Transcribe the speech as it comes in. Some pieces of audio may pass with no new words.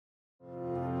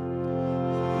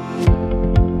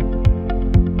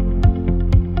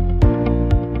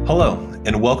Hello,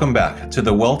 and welcome back to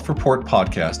the Wealth Report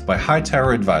podcast by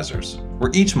Hightower Advisors, where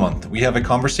each month we have a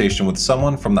conversation with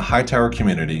someone from the Hightower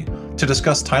community to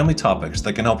discuss timely topics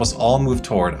that can help us all move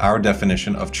toward our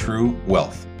definition of true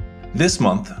wealth. This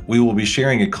month, we will be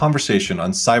sharing a conversation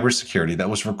on cybersecurity that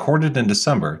was recorded in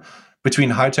December between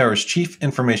Hightower's Chief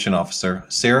Information Officer,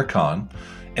 Sarah Kahn,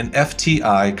 and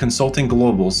FTI Consulting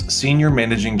Global's Senior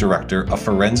Managing Director of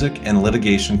Forensic and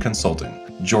Litigation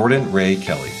Consulting, Jordan Rae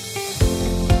Kelly.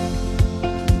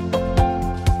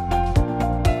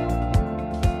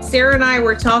 Sarah and I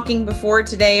were talking before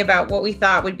today about what we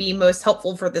thought would be most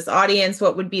helpful for this audience,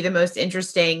 what would be the most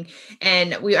interesting.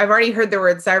 And I've already heard the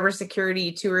word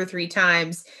cybersecurity 2 or 3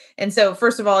 times. And so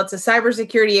first of all, it's a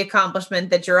cybersecurity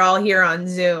accomplishment that you're all here on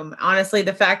Zoom. Honestly,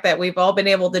 the fact that we've all been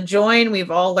able to join,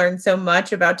 we've all learned so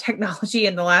much about technology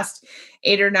in the last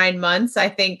 8 or 9 months. I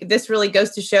think this really goes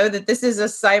to show that this is a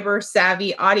cyber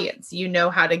savvy audience. You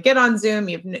know how to get on Zoom,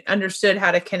 you've understood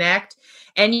how to connect.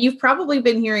 And you've probably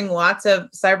been hearing lots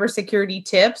of cybersecurity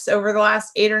tips over the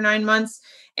last 8 or 9 months.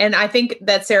 And I think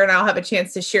that Sarah and I will have a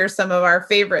chance to share some of our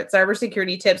favorite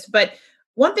cybersecurity tips. But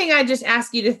one thing I just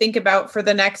ask you to think about for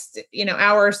the next,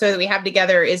 hour or so that we have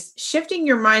together is shifting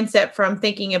your mindset from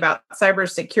thinking about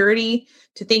cybersecurity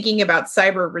to thinking about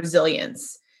cyber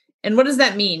resilience. And what does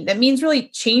that mean? That means really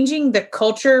changing the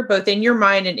culture, both in your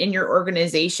mind and in your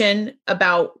organization,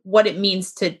 about what it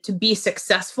means to be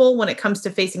successful when it comes to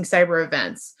facing cyber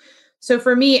events. So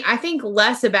for me, I think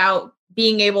less about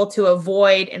being able to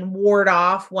avoid and ward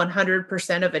off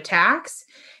 100% of attacks.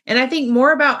 And I think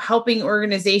more about helping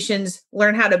organizations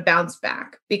learn how to bounce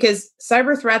back, because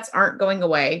cyber threats aren't going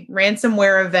away.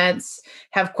 Ransomware events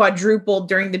have quadrupled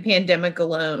during the pandemic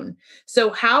alone.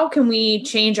 So how can we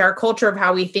change our culture of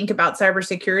how we think about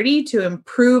cybersecurity to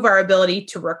improve our ability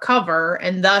to recover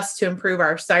and thus to improve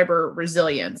our cyber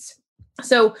resilience?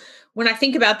 So when I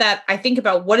think about that, I think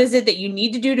about what is it that you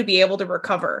need to do to be able to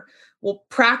recover? Well,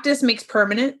 practice makes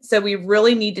permanent. So we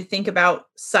really need to think about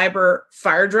cyber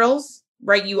fire drills.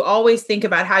 Right? You always think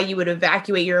about how you would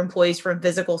evacuate your employees from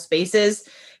physical spaces.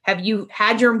 Have you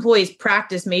had your employees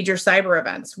practice major cyber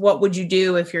events? What would you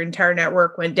do if your entire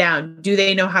network went down? Do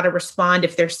they know how to respond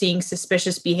if they're seeing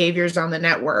suspicious behaviors on the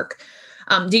network?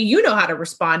 Do you know how to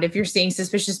respond if you're seeing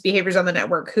suspicious behaviors on the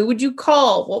network? Who would you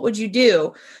call? What would you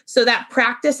do? So that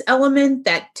practice element,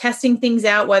 that testing things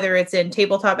out, whether it's in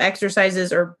tabletop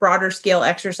exercises or broader scale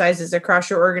exercises across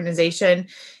your organization,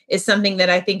 is something that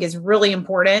I think is really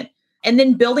important. And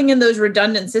then building in those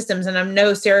redundant systems. And I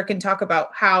know Sarah can talk about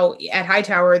how at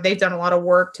Hightower, they've done a lot of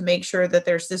work to make sure that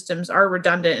their systems are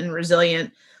redundant and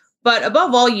resilient. But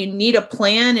above all, you need a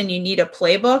plan and you need a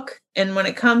playbook. And when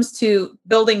it comes to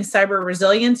building cyber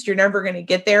resilience, you're never going to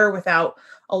get there without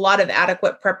a lot of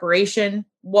adequate preparation.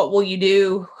 What will you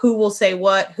do? Who will say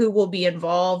what? Who will be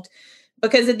involved?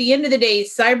 Because at the end of the day,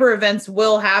 cyber events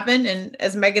will happen. And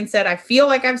as Megan said, I feel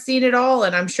like I've seen it all.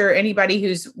 And I'm sure anybody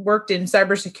who's worked in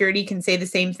cybersecurity can say the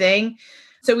same thing.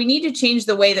 So we need to change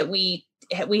the way that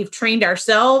we've trained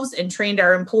ourselves and trained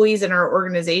our employees and our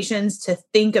organizations to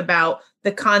think about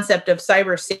the concept of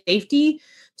cyber safety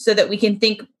so that we can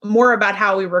think more about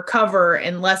how we recover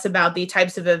and less about the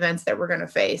types of events that we're going to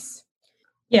face.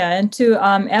 Yeah, and to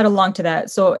add along to that,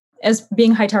 so as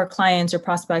being Hightower clients or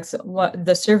prospects, what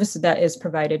the service that is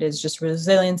provided is just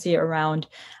resiliency around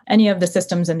any of the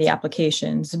systems and the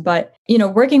applications. But,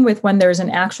 working with when there's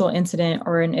an actual incident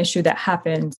or an issue that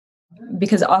happens,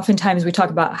 because oftentimes we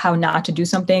talk about how not to do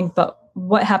something, but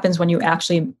what happens when you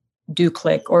actually do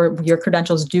click or your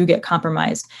credentials do get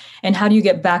compromised? And how do you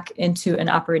get back into an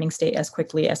operating state as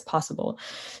quickly as possible?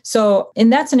 So in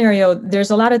that scenario,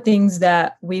 there's a lot of things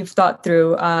that we've thought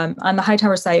through. On the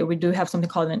Hightower site, we do have something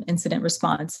called an incident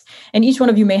response. And each one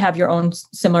of you may have your own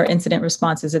similar incident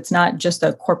responses. It's not just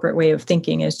a corporate way of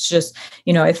thinking. It's just,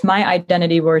 if my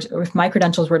identity or if my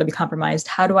credentials were to be compromised,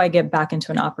 how do I get back into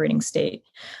an operating state?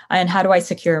 And how do I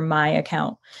secure my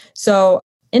account? So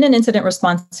in an incident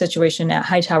response situation at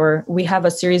Hightower, we have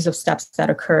a series of steps that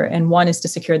occur, and one is to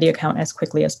secure the account as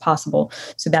quickly as possible.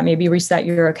 So that maybe reset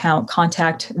your account,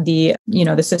 contact the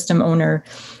system owner,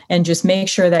 and just make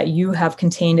sure that you have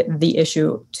contained the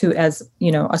issue to as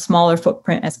a smaller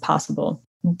footprint as possible.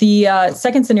 The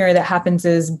second scenario that happens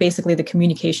is basically the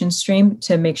communication stream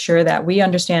to make sure that we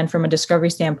understand from a discovery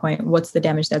standpoint what's the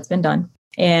damage that's been done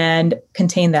and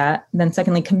contain that. Then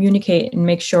secondly, communicate and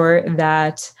make sure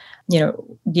that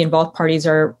the involved parties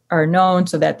are known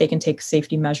so that they can take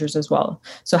safety measures as well.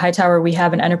 So Hightower, we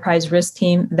have an enterprise risk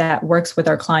team that works with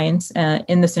our clients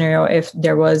in the scenario if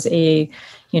there was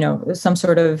some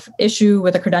sort of issue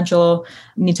with a credential,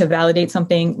 need to validate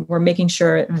something. We're making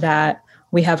sure that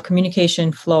we have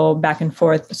communication flow back and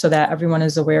forth so that everyone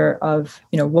is aware of,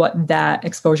 what that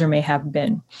exposure may have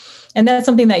been. And that's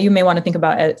something that you may want to think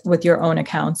about with your own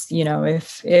accounts.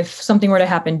 If something were to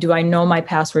happen, do I know my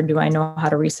password? Do I know how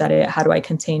to reset it? How do I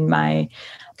contain my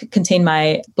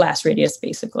blast radius,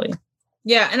 basically?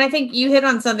 Yeah. And I think you hit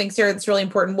on something, Sarah, that's really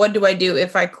important. What do I do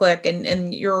if I click?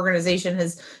 And your organization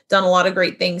has done a lot of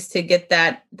great things to get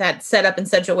that set up in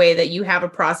such a way that you have a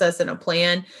process and a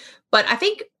plan. But I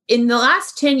think in the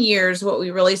last 10 years, what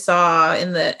we really saw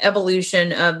in the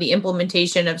evolution of the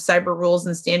implementation of cyber rules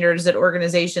and standards at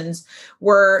organizations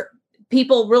were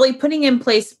people really putting in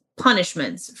place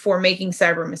punishments for making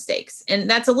cyber mistakes. And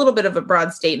that's a little bit of a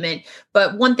broad statement.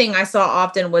 But one thing I saw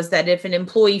often was that if an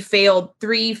employee failed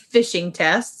 3 phishing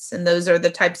tests, and those are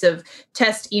the types of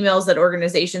test emails that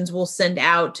organizations will send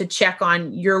out to check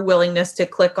on your willingness to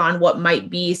click on what might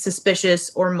be suspicious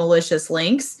or malicious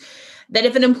links, that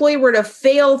if an employee were to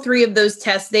fail 3 of those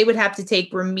tests, they would have to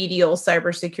take remedial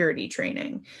cybersecurity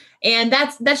training. And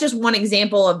that's just one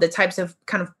example of the types of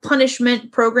kind of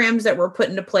punishment programs that were put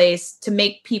into place to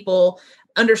make people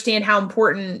understand how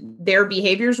important their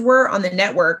behaviors were on the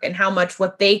network and how much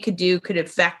what they could do could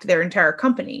affect their entire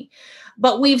company.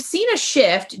 But we've seen a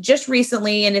shift just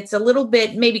recently, and it's a little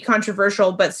bit maybe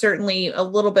controversial, but certainly a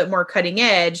little bit more cutting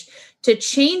edge, to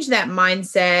change that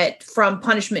mindset from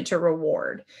punishment to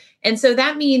reward. And so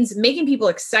that means making people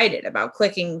excited about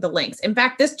clicking the links. In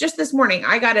fact, this morning,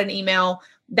 I got an email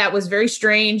that was very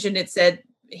strange, and it said,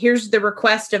 here's the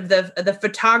request of the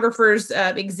photographer's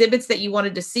exhibits that you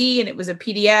wanted to see. And it was a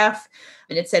PDF.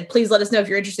 And it said, please let us know if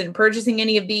you're interested in purchasing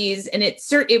any of these. And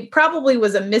it probably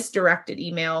was a misdirected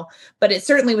email, but it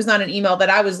certainly was not an email that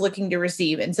I was looking to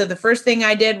receive. And so the first thing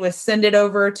I did was send it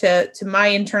over to my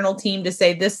internal team to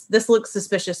say, this looks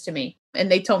suspicious to me. And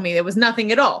they told me there was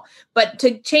nothing at all. But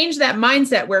to change that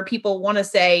mindset where people want to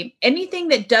say anything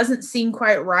that doesn't seem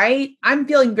quite right, I'm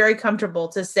feeling very comfortable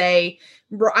to say,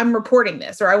 I'm reporting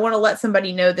this, or I want to let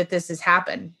somebody know that this has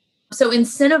happened. So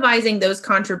incentivizing those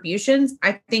contributions,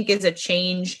 I think, is a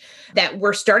change that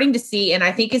we're starting to see, and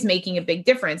I think is making a big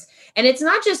difference. And it's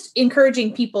not just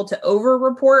encouraging people to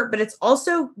over-report, but it's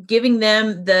also giving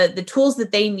them the tools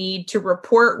that they need to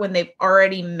report when they've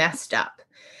already messed up.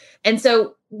 And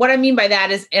so what I mean by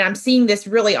that is, and I'm seeing this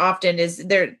really often, is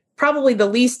there probably the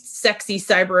least sexy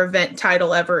cyber event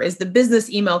title ever is the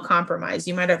business email compromise.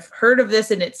 You might have heard of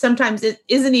this, and sometimes it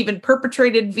isn't even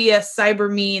perpetrated via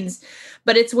cyber means,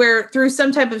 but it's where through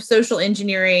some type of social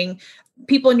engineering,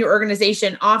 people in your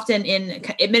organization, often in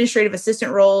administrative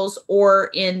assistant roles or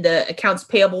in the accounts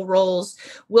payable roles,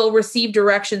 will receive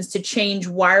directions to change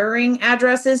wiring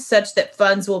addresses such that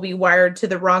funds will be wired to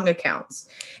the wrong accounts.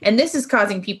 And this is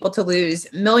causing people to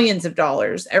lose millions of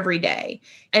dollars every day.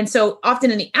 And so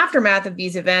often in the aftermath of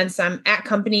these events, I'm at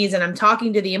companies and I'm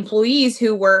talking to the employees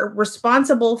who were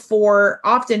responsible for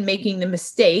often making the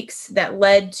mistakes that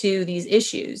led to these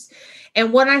issues.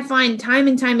 And what I find time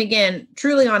and time again,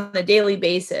 truly on a daily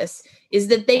basis, is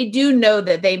that they do know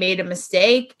that they made a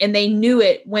mistake, and they knew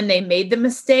it when they made the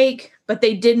mistake, but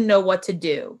they didn't know what to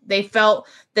do. They felt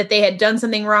that they had done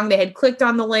something wrong. They had clicked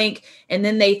on the link, and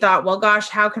then they thought, well, gosh,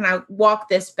 how can I walk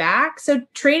this back? So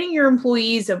training your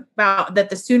employees about that,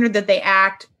 the sooner that they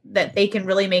act, that they can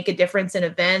really make a difference in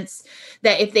events,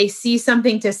 that if they see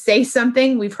something, to say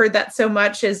something. We've heard that so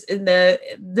much as in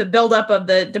the buildup of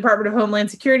the Department of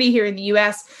Homeland Security here in the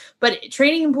US, but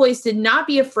training employees to not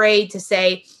be afraid to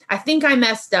say, I think I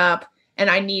messed up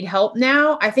and I need help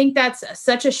now. I think that's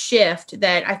such a shift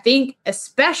that I think,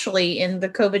 especially in the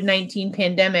COVID-19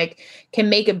 pandemic, can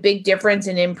make a big difference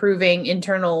in improving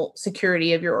internal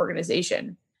security of your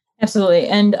organization. Absolutely.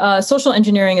 And social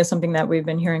engineering is something that we've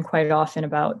been hearing quite often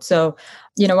about. So,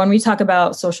 when we talk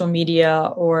about social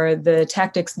media or the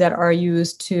tactics that are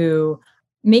used to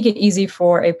make it easy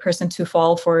for a person to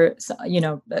fall for, a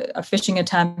phishing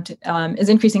attempt is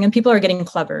increasing, and people are getting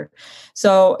clever.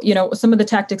 So, some of the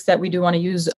tactics that we do want to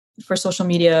use for social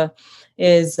media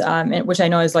is, which I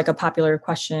know is like a popular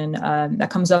question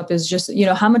that comes up, is just,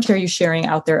 how much are you sharing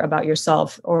out there about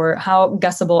yourself, or how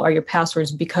guessable are your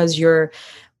passwords because you're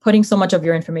putting so much of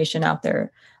your information out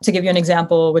there. To give you an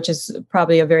example, which is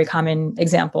probably a very common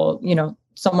example,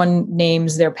 someone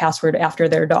names their password after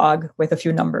their dog with a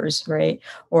few numbers, right?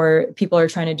 Or people are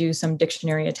trying to do some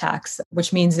dictionary attacks,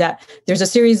 which means that there's a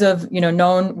series of,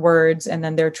 known words, and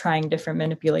then they're trying different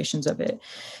manipulations of it.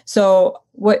 So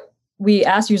what we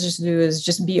ask users to do is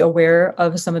just be aware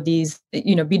of some of these,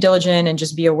 be diligent and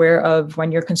just be aware of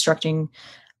when you're constructing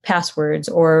passwords,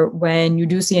 or when you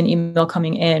do see an email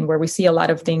coming in where we see a lot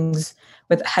of things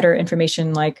with header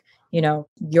information like,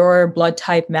 your blood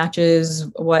type matches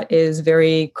what is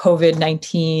very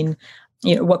COVID-19,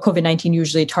 what COVID-19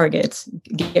 usually targets,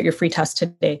 get your free test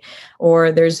today.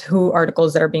 Or there's WHO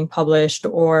articles that are being published,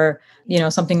 or,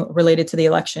 something related to the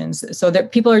elections. So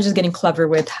that people are just getting clever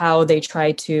with how they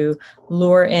try to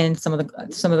lure in some of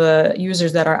the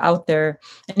users that are out there.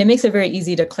 And it makes it very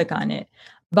easy to click on it.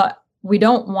 But we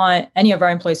don't want any of our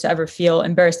employees to ever feel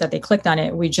embarrassed that they clicked on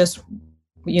it. We just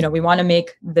we want to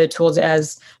make the tools,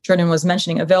 as Jordan was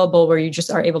mentioning, available where you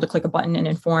just are able to click a button and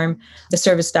inform the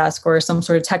service desk or some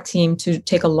sort of tech team to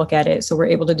take a look at it. So we're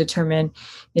able to determine,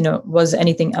 was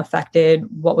anything affected?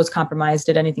 What was compromised?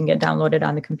 Did anything get downloaded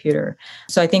on the computer?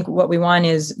 So I think what we want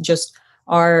is just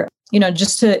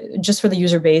just for the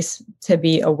user base to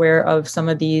be aware of some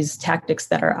of these tactics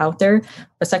that are out there.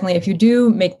 But secondly, if you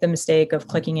do make the mistake of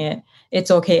clicking it,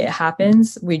 it's okay. It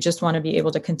happens. We just want to be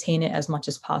able to contain it as much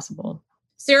as possible.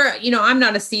 Sarah, I'm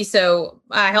not a CISO.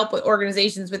 I help with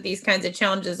organizations with these kinds of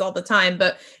challenges all the time,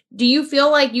 but do you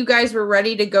feel like you guys were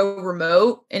ready to go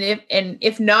remote? And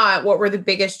if not, what were the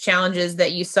biggest challenges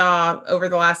that you saw over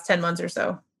the last 10 months or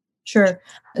so? Sure.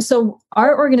 So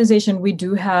our organization,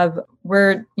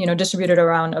 we're distributed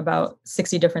around about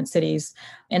 60 different cities.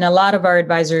 And a lot of our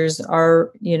advisors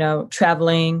are,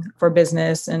 traveling for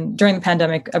business. And during the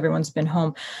pandemic, everyone's been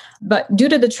home. But due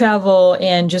to the travel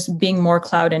and just being more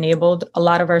cloud enabled, a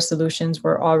lot of our solutions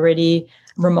were already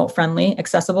remote friendly,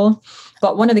 accessible.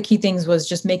 But one of the key things was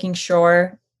just making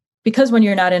sure, because when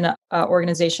you're not in an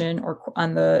organization or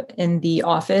in the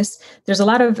office, there's a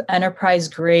lot of enterprise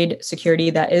grade security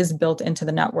that is built into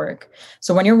the network.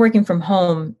 So when you're working from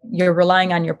home, you're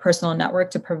relying on your personal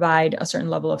network to provide a certain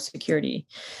level of security.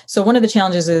 So one of the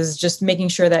challenges is just making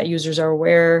sure that users are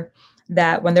aware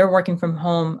that when they're working from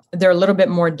home, they're a little bit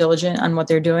more diligent on what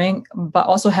they're doing, but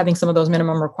also having some of those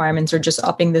minimum requirements or just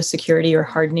upping the security or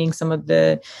hardening some of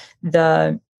the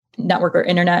network or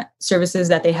internet services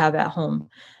that they have at home.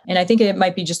 And I think it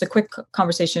might be just a quick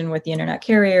conversation with the internet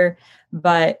carrier,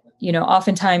 but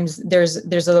oftentimes there's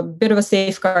a bit of a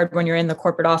safeguard when you're in the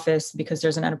corporate office because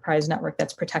there's an enterprise network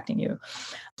that's protecting you.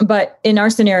 But in our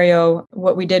scenario,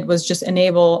 what we did was just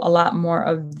enable a lot more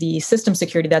of the system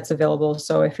security that's available.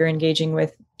 So if you're engaging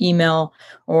with email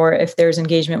or if there's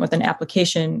engagement with an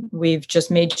application, we've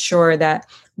just made sure that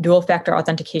dual factor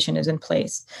authentication is in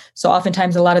place. So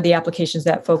oftentimes a lot of the applications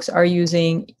that folks are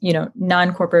using,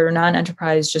 non-corporate or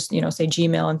non-enterprise, just, say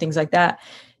Gmail and things like that,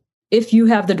 if you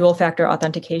have the dual factor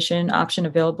authentication option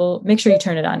available, make sure you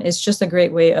turn it on. It's just a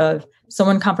great way of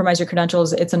someone compromise your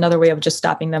credentials. It's another way of just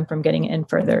stopping them from getting in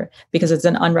further because it's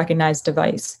an unrecognized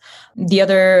device. The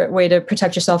other way to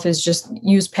protect yourself is just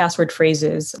use password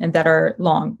phrases and that are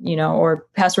long, or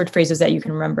password phrases that you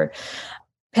can remember.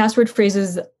 Password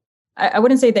phrases, I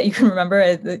wouldn't say that you can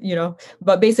remember,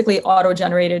 but basically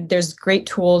auto-generated. There's great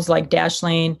tools like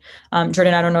Dashlane.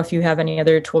 Jordan, I don't know if you have any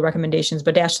other tool recommendations,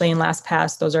 but Dashlane,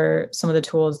 LastPass, those are some of the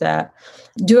tools that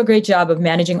do a great job of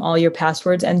managing all your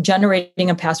passwords and generating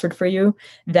a password for you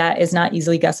that is not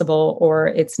easily guessable,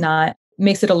 or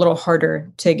makes it a little harder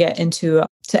to get into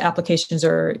applications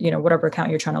or, whatever account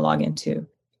you're trying to log into.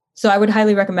 So I would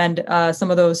highly recommend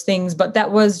some of those things, but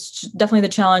that was definitely the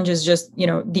challenge is just,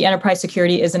 the enterprise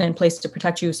security isn't in place to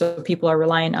protect you. So people are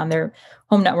relying on their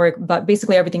home network, but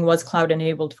basically everything was cloud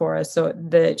enabled for us. So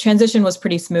the transition was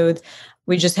pretty smooth.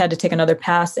 We just had to take another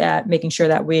pass at making sure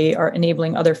that we are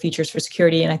enabling other features for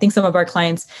security. And I think some of our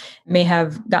clients may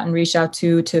have gotten reached out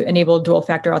to enable dual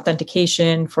factor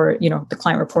authentication for, the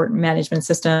client report management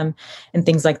system and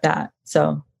things like that.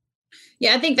 So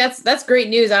yeah, I think that's great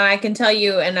news. And I can tell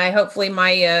you, and I hopefully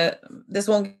this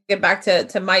won't get back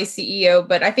to my CEO,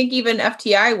 but I think even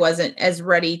FTI wasn't as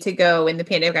ready to go in the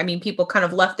pandemic. I mean, people kind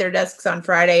of left their desks on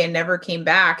Friday and never came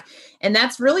back. And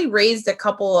that's really raised a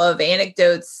couple of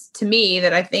anecdotes to me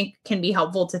that I think can be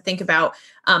helpful to think about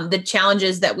the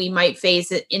challenges that we might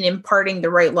face in imparting the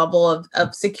right level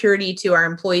of security to our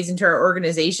employees and to our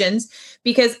organizations.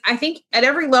 Because I think at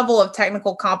every level of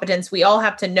technical competence, we all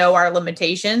have to know our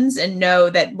limitations and know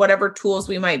that whatever tools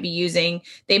we might be using,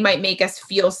 they might make us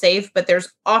feel safe, but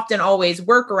there's often always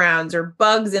workarounds or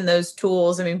bugs in those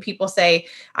tools. I mean, people say,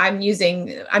 I'm using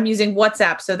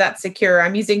WhatsApp, so that's secure.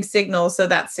 I'm using Signal, so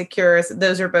that's secure. So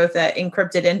those are both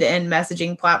encrypted end-to-end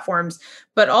messaging platforms.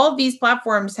 But all of these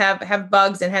platforms have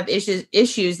bugs and have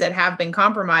issues that have been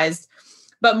compromised.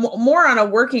 But more on a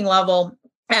working level,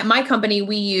 at my company,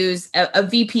 we use a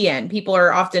VPN. People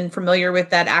are often familiar with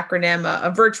that acronym,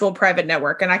 a virtual private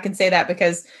network. And I can say that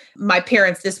because my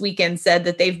parents this weekend said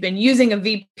that they've been using a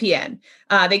VPN.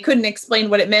 They couldn't explain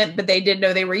what it meant, but they did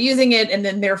know they were using it. And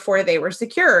then therefore they were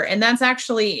secure. And that's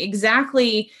actually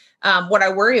exactly what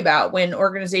I worry about when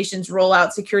organizations roll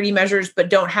out security measures but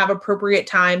don't have appropriate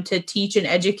time to teach and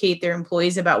educate their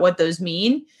employees about what those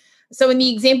mean. So in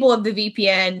the example of the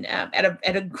VPN, at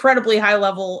an incredibly high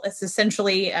level, it's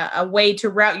essentially a way to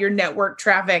route your network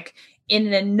traffic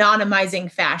in an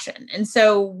anonymizing fashion. And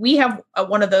so we have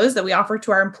one of those that we offer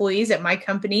to our employees at my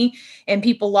company, and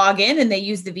people log in and they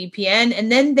use the VPN, and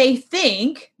then they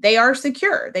think they are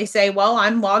secure. They say, well,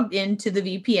 I'm logged into the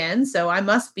VPN, so I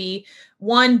must be,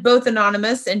 one, both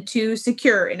anonymous, and two,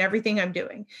 secure in everything I'm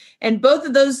doing. And both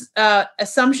of those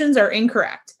assumptions are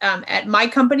incorrect. At my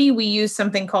company, we use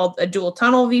something called a dual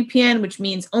tunnel VPN, which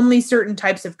means only certain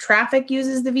types of traffic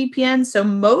uses the VPN. So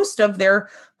most of their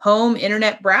home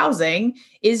internet browsing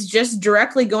is just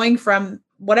directly going from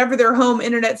whatever their home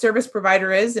internet service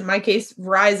provider is, in my case,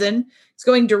 Verizon, it's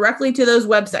going directly to those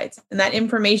websites. And that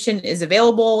information is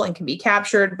available and can be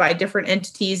captured by different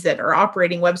entities that are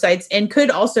operating websites, and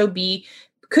could also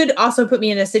put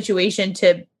me in a situation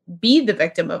to be the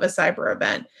victim of a cyber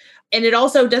event. And it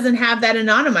also doesn't have that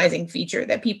anonymizing feature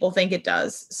that people think it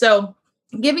does. So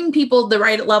giving people the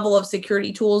right level of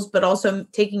security tools, but also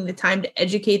taking the time to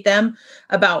educate them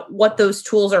about what those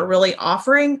tools are really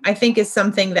offering, I think is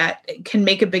something that can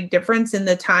make a big difference in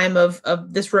the time of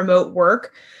this remote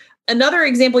work. Another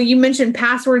example, you mentioned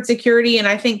password security, and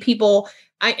I think people,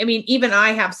 I mean, even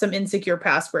I have some insecure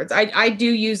passwords. I do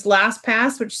use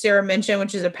LastPass, which Sarah mentioned,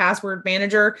 which is a password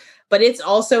manager, but it's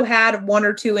also had one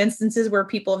or two instances where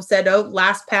people have said, oh,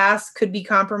 LastPass could be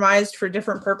compromised for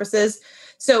different purposes.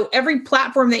 So every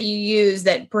platform that you use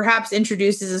that perhaps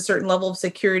introduces a certain level of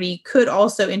security could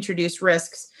also introduce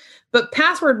risks. But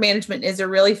password management is a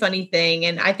really funny thing.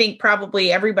 And I think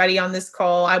probably everybody on this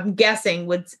call, I'm guessing,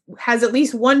 has at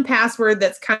least one password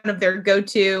that's kind of their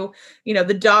go-to,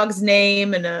 the dog's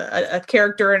name and a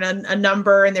character and a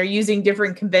number, and they're using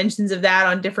different conventions of that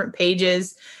on different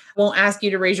pages. I won't ask you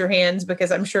to raise your hands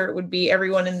because I'm sure it would be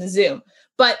everyone in the Zoom.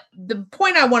 But the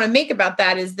point I want to make about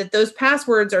that is that those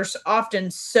passwords are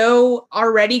often so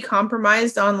already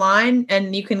compromised online,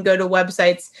 and you can go to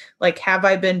websites like Have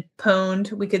I Been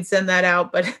Pwned? We could send that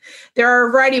out, but there are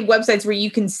a variety of websites where you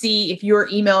can see if your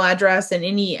email address and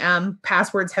any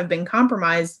passwords have been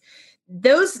compromised.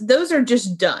 Those are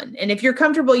just done. And if you're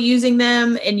comfortable using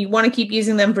them and you want to keep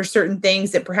using them for certain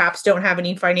things that perhaps don't have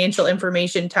any financial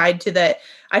information tied to that,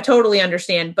 I totally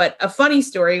understand. But a funny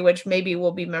story, which maybe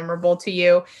will be memorable to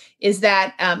you, is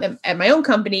that at my own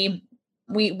company,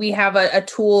 we have a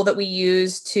tool that we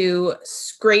use to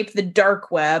scrape the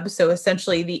dark web, so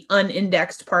essentially the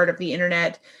unindexed part of the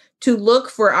internet, to look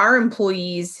for our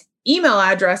employees' email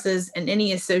addresses and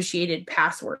any associated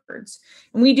passwords.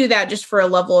 And we do that just for a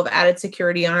level of added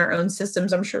security on our own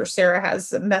systems. I'm sure Sarah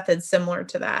has methods similar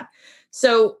to that.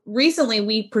 So recently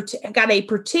we got a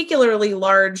particularly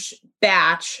large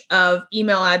batch of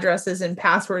email addresses and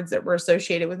passwords that were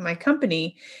associated with my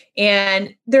company.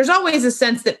 And there's always a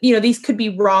sense that, these could be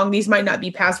wrong. These might not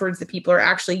be passwords that people are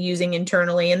actually using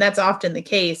internally. And that's often the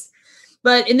case.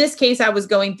 But in this case, I was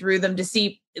going through them to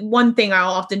see. One thing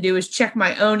I'll often do is check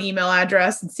my own email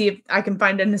address and see if I can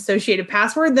find an associated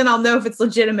password. Then I'll know if it's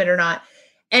legitimate or not.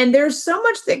 And there's so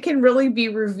much that can really be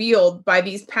revealed by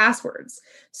these passwords.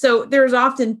 So there's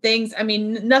often things,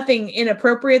 nothing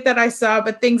inappropriate that I saw,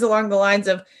 but things along the lines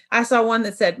of, I saw one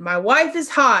that said, my wife is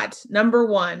hot, number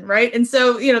one, right? And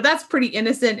so, that's pretty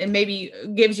innocent and maybe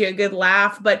gives you a good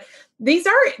laugh, but these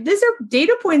are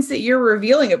data points that you're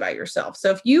revealing about yourself. So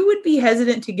if you would be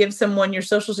hesitant to give someone your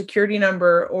social security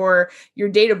number or your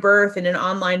date of birth in an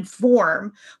online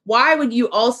form, why would you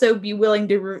also be willing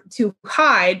to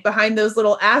hide behind those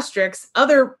little asterisks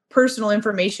other personal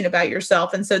information about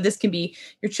yourself? And so this can be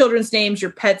your children's names,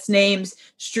 your pets' names,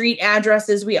 street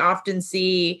addresses we often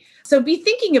see. So be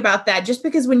thinking about that. Just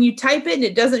because when you type it and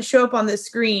it doesn't show up on the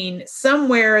screen,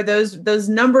 somewhere those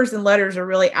numbers and letters are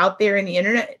really out there in the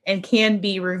internet and can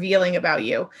be revealing about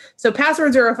you. So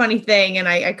passwords are a funny thing. And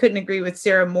I couldn't agree with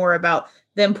Sarah more about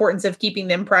the importance of keeping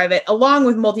them private, along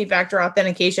with multi-factor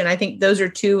authentication. I think those are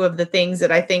two of the things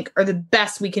that I think are the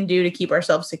best we can do to keep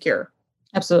ourselves secure.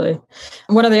 Absolutely.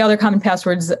 One of the other common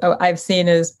passwords I've seen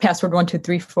is password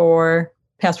 1234,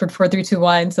 password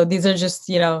 4321. So these are just,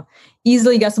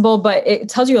 easily guessable, but it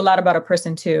tells you a lot about a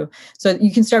person too. So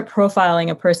you can start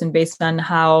profiling a person based on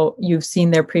how you've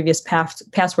seen their previous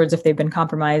passwords if they've been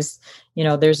compromised.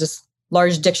 There's this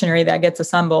large dictionary that gets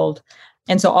assembled.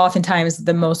 And so oftentimes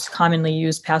the most commonly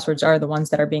used passwords are the ones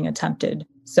that are being attempted.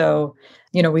 So,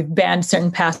 we've banned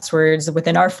certain passwords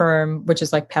within our firm, which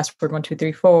is like password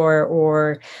 1234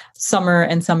 or summer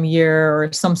and some year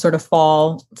or some sort of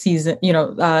fall season,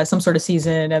 some sort of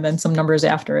season and then some numbers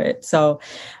after it. So,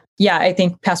 yeah, I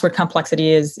think password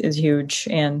complexity is huge.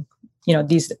 And,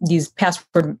 these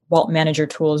password vault manager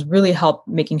tools really help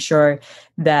making sure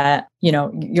that,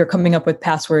 you're coming up with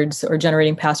passwords or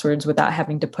generating passwords without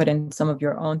having to put in some of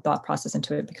your own thought process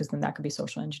into it, because then that could be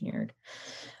social engineered.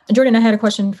 Jordan, I had a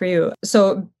question for you.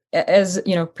 So as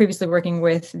previously working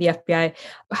with the FBI,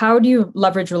 how do you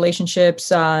leverage relationships?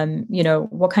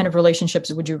 What kind of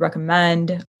relationships would you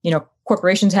recommend,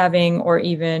 corporations having or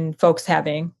even folks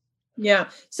having? Yeah.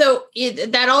 So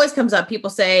that always comes up. People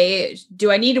say, do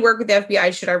I need to work with the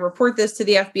FBI? Should I report this to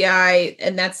the FBI?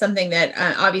 And that's something that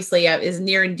obviously is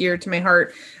near and dear to my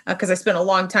heart because I spent a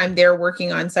long time there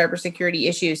working on cybersecurity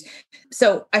issues.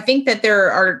 So I think that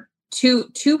there are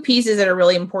two pieces that are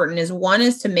really important. One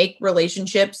is to make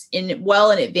relationships in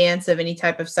advance of any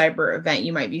type of cyber event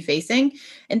you might be facing,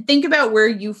 and think about where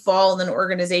you fall in an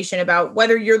organization about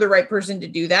whether you're the right person to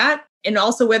do that. And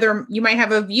also whether you might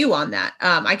have a view on that.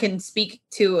 I can speak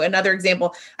to another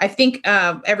example. I think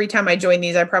every time I join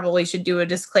these, I probably should do a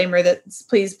disclaimer that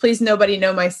please nobody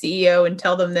know my CEO and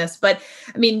tell them this. But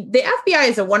I mean, the FBI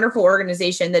is a wonderful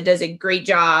organization that does a great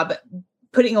job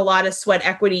putting a lot of sweat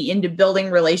equity into building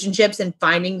relationships and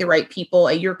finding the right people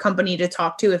at your company to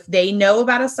talk to if they know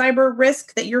about a cyber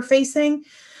risk that you're facing.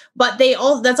 But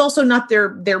that's also not their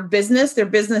business. Their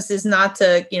business is not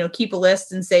to, keep a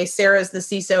list and say, Sarah's the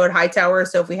CISO at Hightower.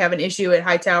 So if we have an issue at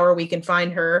Hightower, we can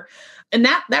find her. And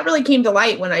that really came to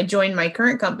light when I joined my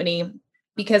current company,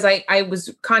 because I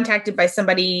was contacted by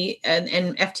somebody, and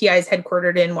FTI is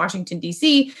headquartered in Washington,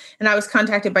 D.C. And I was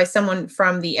contacted by someone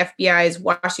from the FBI's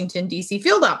Washington, D.C.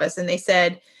 field office. And they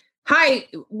said, hi,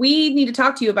 we need to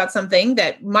talk to you about something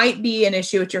that might be an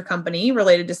issue at your company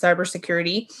related to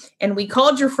cybersecurity. And we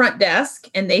called your front desk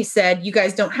and they said, you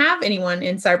guys don't have anyone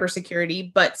in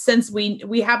cybersecurity, but since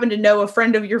we happen to know a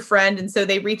friend of your friend. And so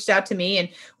they reached out to me and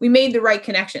we made the right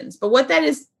connections. But what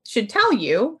that should tell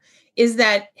you is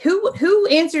that who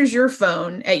answers your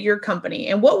phone at your company?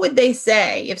 And what would they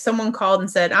say if someone called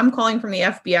and said, I'm calling from the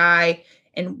FBI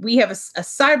and we have a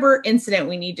cyber incident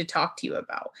we need to talk to you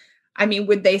about? I mean,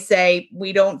 would they say,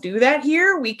 we don't do that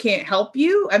here? We can't help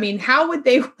you? I mean, how would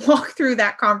they walk through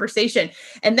that conversation?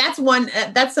 And that's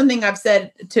something I've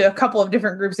said to a couple of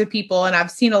different groups of people. And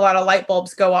I've seen a lot of light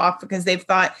bulbs go off because they've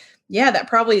thought, yeah, that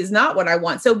probably is not what I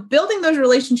want. So building those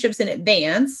relationships in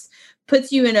advance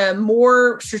puts you in a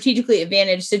more strategically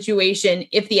advantaged situation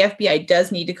if the FBI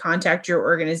does need to contact your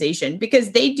organization,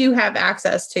 because they do have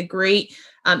access to great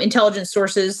intelligence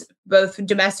sources, both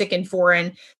domestic and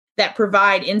foreign, that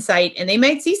provide insight, and they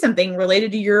might see something related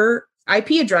to your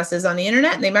IP addresses on the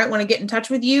internet, and they might want to get in touch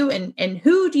with you. And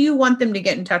who do you want them to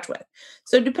get in touch with?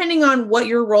 So depending on what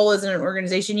your role is in an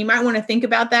organization, you might want to think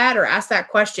about that or ask that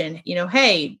question,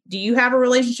 hey, do you have a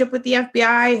relationship with the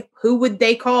FBI? Who would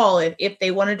they call if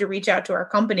they wanted to reach out to our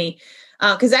company?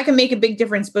 Because that can make a big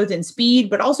difference both in speed,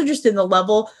 but also just in the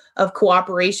level of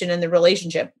cooperation in the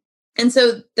relationship. And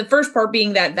so the first part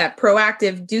being that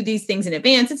proactive, do these things in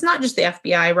advance. It's not just the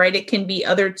FBI, right? It can be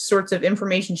other sorts of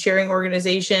information sharing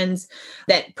organizations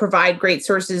that provide great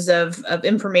sources of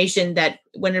information that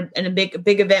when a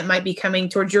big event might be coming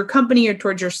towards your company or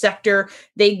towards your sector,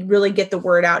 they really get the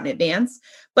word out in advance.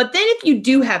 But then if you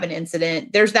do have an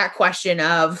incident, there's that question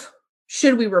of,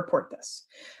 should we report this?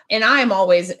 And I am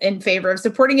always in favor of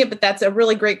supporting it, but that's a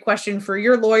really great question for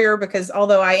your lawyer, because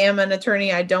although I am an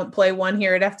attorney, I don't play one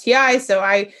here at FTI. So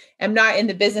I am not in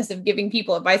the business of giving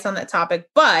people advice on that topic.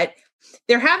 But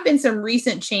there have been some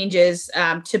recent changes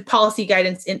to policy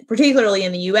guidance, particularly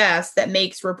in the US, that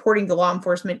makes reporting to law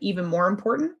enforcement even more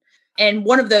important. And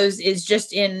one of those is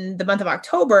just in the month of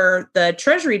October, the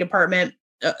Treasury Department,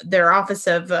 their Office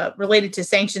of related to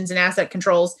Sanctions and Asset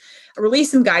Controls,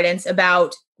 released some guidance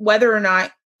about whether or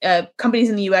not companies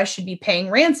in the US should be paying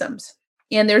ransoms.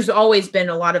 And there's always been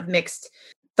a lot of mixed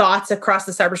thoughts across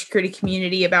the cybersecurity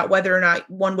community about whether or not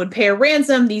one would pay a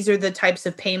ransom. These are the types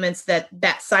of payments that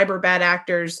cyber bad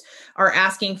actors are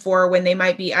asking for when they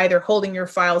might be either holding your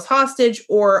files hostage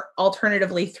or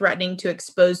alternatively threatening to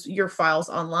expose your files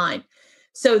online.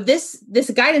 So this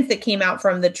guidance that came out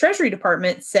from the Treasury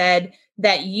Department said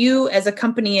that you as a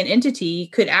company and entity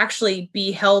could actually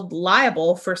be held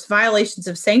liable for violations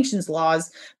of sanctions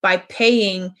laws by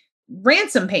paying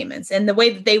ransom payments. And the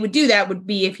way that they would do that would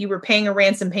be if you were paying a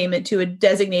ransom payment to a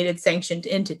designated sanctioned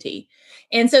entity.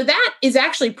 And so that is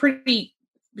actually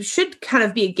should kind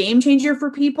of be a game changer for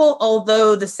people,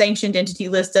 although the sanctioned entity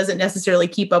list doesn't necessarily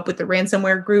keep up with the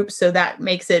ransomware group. So that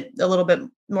makes it a little bit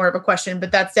more of a question,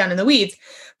 but that's down in the weeds.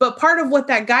 But part of what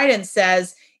that guidance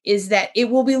says is that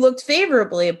it will be looked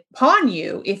favorably upon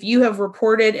you if you have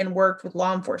reported and worked with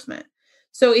law enforcement.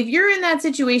 So if you're in that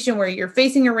situation where you're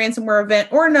facing a ransomware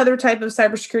event or another type of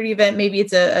cybersecurity event, maybe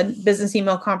it's a business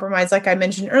email compromise, like I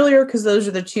mentioned earlier, because those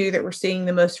are the two that we're seeing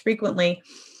the most frequently,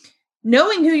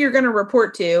 knowing who you're going to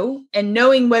report to and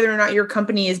knowing whether or not your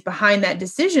company is behind that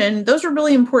decision, those are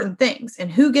really important things.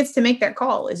 And who gets to make that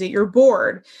call? Is it your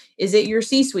board? Is it your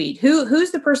C-suite?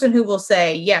 Who's the person who will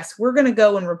say, yes, we're going to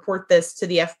go and report this to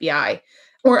the FBI?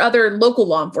 Or other local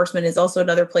law enforcement is also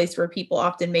another place where people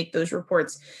often make those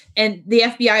reports. And the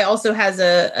FBI also has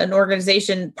an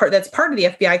organization that's part of the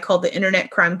FBI called the Internet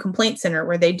Crime Complaint Center,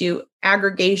 where they do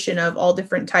aggregation of all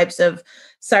different types of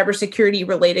cybersecurity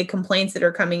related complaints that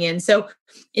are coming in. So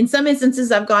in some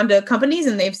instances, I've gone to companies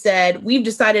and they've said, we've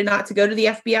decided not to go to the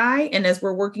FBI. And as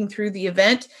we're working through the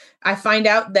event, I find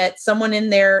out that someone in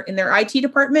their IT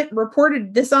department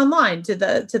reported this online to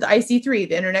the IC3,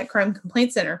 the Internet Crime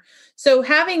Complaint Center. So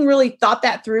having really thought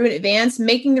that through in advance,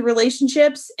 making the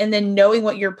relationships, and then knowing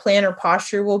what your plan or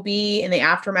posture will be in the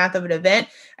aftermath of an event,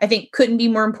 I think couldn't be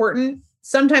more important.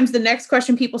 Sometimes the next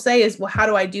question people say is, well, how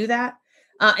do I do that?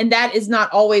 And that is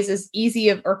not always as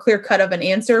easy or clear cut of an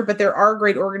answer, but there are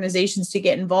great organizations to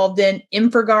get involved in.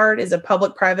 InfraGard is a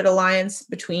public-private alliance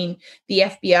between the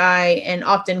FBI and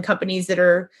often companies that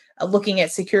are looking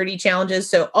at security challenges.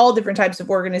 So all different types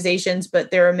of organizations, but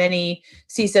there are many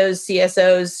CISOs,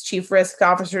 CSOs, chief risk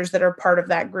officers that are part of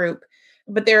that group.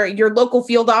 But your local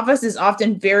field office is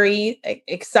often very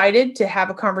excited to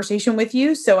have a conversation with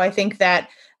you. So I think that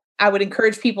I would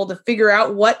encourage people to figure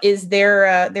out what is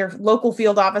their local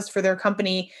field office for their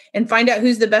company and find out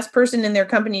who's the best person in their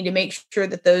company to make sure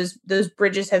that those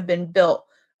bridges have been built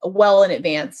well in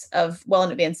advance of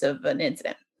an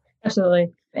incident.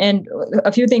 Absolutely. And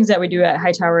a few things that we do at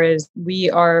Hightower is we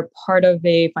are part of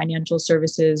a financial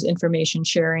services information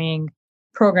sharing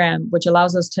program, which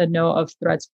allows us to know of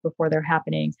threats before they're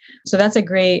happening. So that's a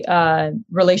great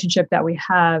relationship that we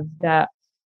have that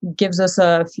gives us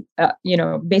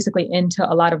basically into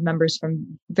a lot of members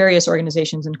from various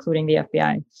organizations, including the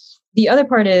FBI. The other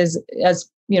part is, as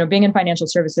being in financial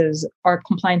services, our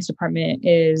compliance department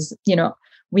is,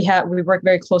 we work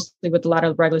very closely with a lot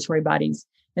of regulatory bodies.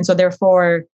 And so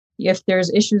therefore, if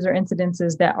there's issues or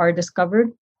incidences that are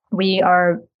discovered, we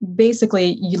are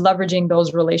basically leveraging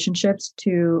those relationships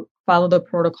to follow the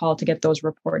protocol to get those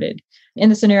reported. In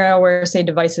the scenario where, say,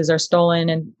 devices are stolen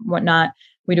and whatnot,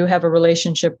 we do have a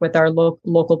relationship with our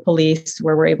local police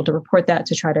where we're able to report that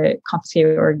to try to confiscate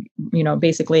or,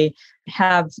 basically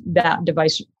have that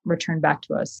device returned back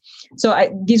to us. So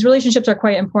these relationships are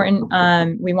quite important.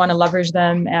 We want to leverage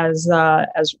them as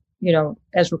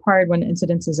required when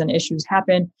incidences and issues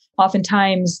happen.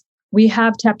 Oftentimes, we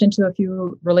have tapped into a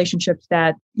few relationships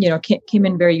that, came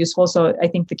in very useful. So I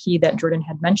think the key that Jordan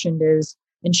had mentioned is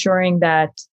ensuring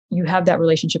that you have that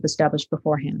relationship established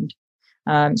beforehand.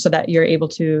 So that you're able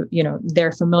to,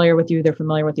 they're familiar with you, they're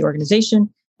familiar with the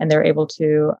organization, and they're able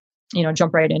to,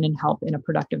 jump right in and help in a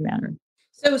productive manner.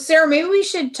 So, Sarah, maybe we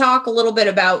should talk a little bit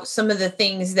about some of the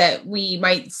things that we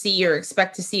might see or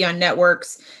expect to see on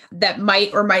networks that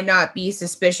might or might not be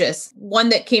suspicious. One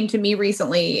that came to me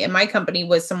recently in my company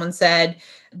was someone said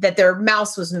that their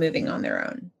mouse was moving on their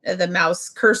own. The mouse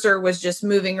cursor was just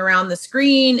moving around the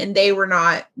screen and they were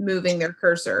not moving their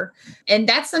cursor. And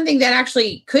that's something that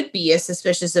actually could be a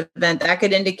suspicious event. That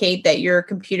could indicate that your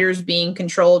computer is being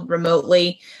controlled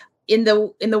remotely. In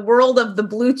the world of the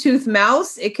Bluetooth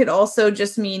mouse, it could also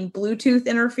just mean Bluetooth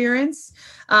interference.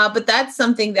 But that's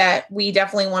something that we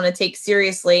definitely want to take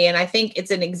seriously. And I think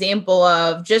it's an example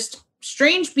of just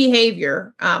strange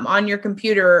behavior on your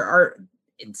computer.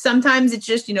 Sometimes it's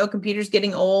just, computers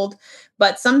getting old,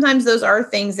 but sometimes those are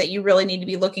things that you really need to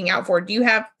be looking out for. Do you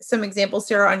have some examples,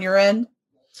 Sarah, on your end?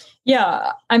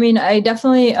 Yeah, I mean, I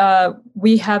definitely,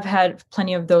 we have had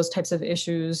plenty of those types of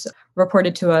issues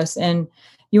reported to us. And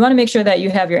you want to make sure that you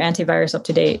have your antivirus up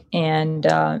to date and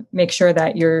make sure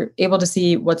that you're able to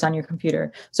see what's on your computer.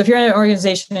 So if you're in an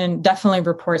organization, definitely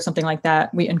report something like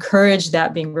that. We encourage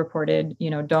that being reported,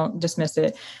 don't dismiss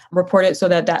it. Report it so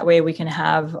that way we can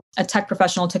have a tech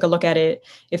professional take a look at it.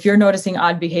 If you're noticing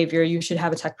odd behavior, you should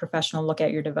have a tech professional look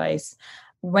at your device.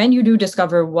 When you do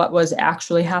discover what was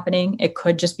actually happening, it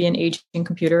could just be an aging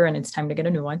computer and it's time to get a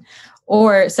new one.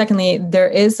 Or secondly, there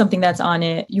is something that's on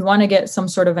it. You want to get some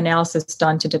sort of analysis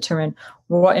done to determine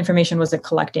what information was it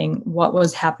collecting, what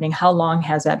was happening, how long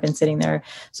has that been sitting there,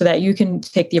 so that you can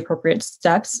take the appropriate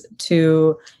steps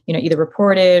to, either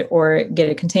report it or get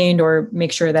it contained or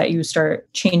make sure that you start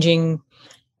changing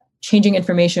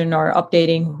information or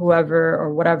updating whoever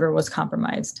or whatever was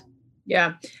compromised.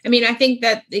 Yeah. I mean, I think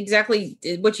that exactly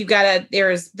what you got there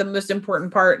is the most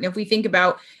important part. And if we think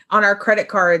about on our credit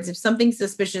cards, if something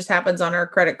suspicious happens on our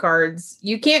credit cards,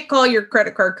 you can't call your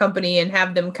credit card company and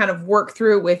have them kind of work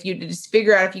through it with you to just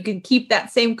figure out if you can keep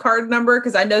that same card number.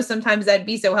 Because I know sometimes that'd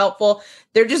be so helpful.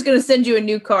 They're just going to send you a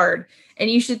new card. And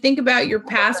you should think about your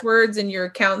passwords and your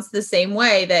accounts the same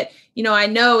way that, I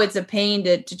know it's a pain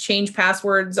to change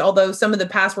passwords, although some of the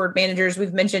password managers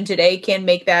we've mentioned today can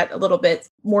make that a little bit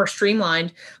more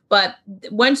streamlined. But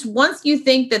once you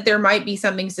think that there might be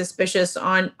something suspicious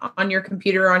on your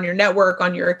computer, on your network,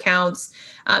 on your accounts,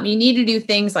 you need to do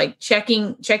things like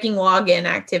checking login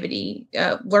activity,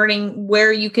 learning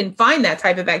where you can find that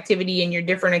type of activity in your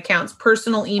different accounts.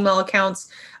 Personal email accounts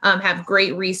have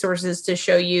great resources to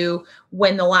show you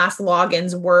when the last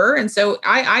logins were. And so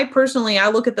I personally, I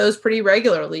look at those pretty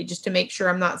regularly just to make sure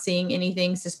I'm not seeing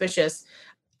anything suspicious.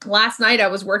 Last night I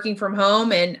was working from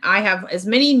home and I have as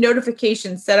many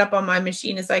notifications set up on my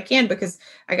machine as I can because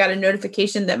I got a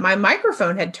notification that my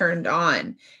microphone had turned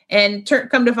on, and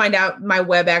come to find out my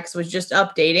WebEx was just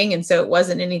updating. And so it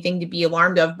wasn't anything to be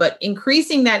alarmed of, but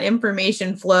increasing that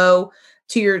information flow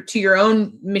to your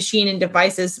own machine and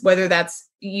devices, whether that's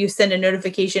you send a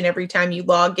notification every time you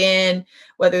log in,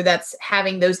 whether that's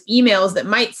having those emails that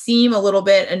might seem a little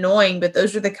bit annoying, but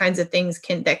those are the kinds of things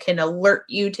that can alert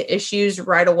you to issues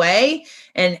right away.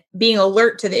 And being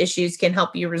alert to the issues can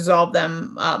help you resolve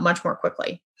them much more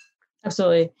quickly.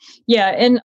 Absolutely. Yeah.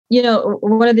 And,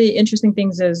 one of the interesting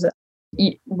things is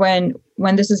when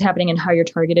this is happening and how you're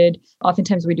targeted,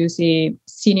 oftentimes we do see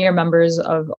senior members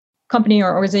of company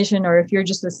or organization, or if you're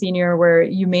just a senior where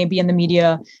you may be in the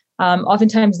media,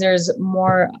 oftentimes there's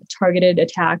more targeted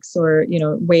attacks or,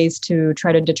 ways to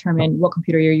try to determine what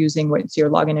computer you're using, what's your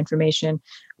login information.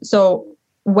 So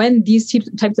when these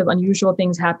types of unusual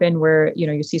things happen where,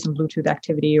 you see some Bluetooth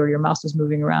activity or your mouse is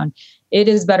moving around, it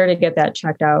is better to get that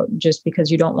checked out just because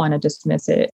you don't want to dismiss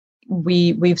it.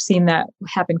 We've seen that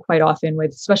happen quite often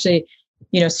with especially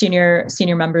senior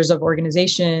members of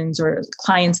organizations or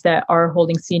clients that are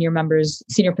holding senior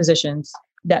positions,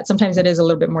 that sometimes it is a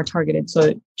little bit more targeted.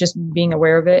 So just being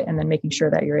aware of it and then making sure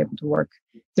that you're able to work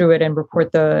through it and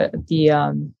report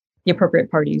the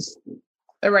appropriate parties.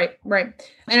 Right.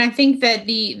 And I think that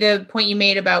the point you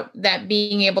made about that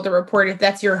being able to report if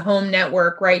that's your home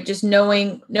network, right? Just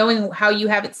knowing how you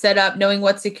have it set up, knowing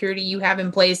what security you have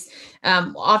in place.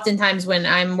 Oftentimes when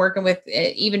I'm working with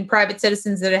even private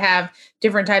citizens that have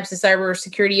different types of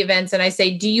cybersecurity events, and I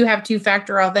say, do you have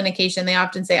two-factor authentication? They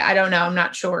often say, I don't know, I'm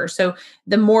not sure. So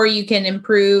the more you can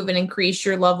improve and increase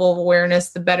your level of awareness,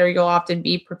 the better you'll often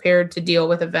be prepared to deal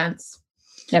with events.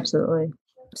 Absolutely.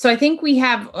 So I think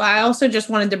I also just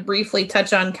wanted to briefly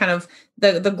touch on kind of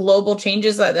the global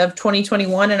changes of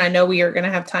 2021. And I know we are going to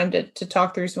have time to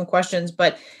talk through some questions,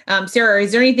 but Sarah,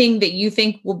 is there anything that you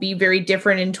think will be very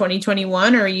different in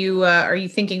 2021? Or are you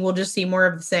thinking we'll just see more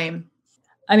of the same?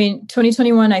 I mean,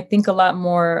 2021, I think a lot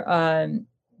more,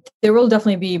 there will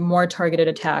definitely be more targeted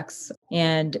attacks.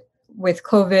 And with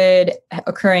COVID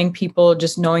occurring, people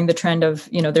just knowing the trend of,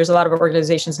 there's a lot of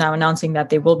organizations now announcing that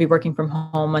they will be working from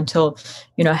home until,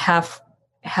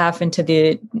 half into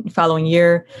the following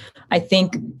year. I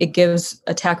think it gives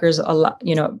attackers a lot,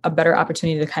 a better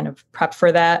opportunity to kind of prep for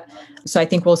that. So I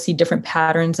think we'll see different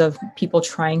patterns of people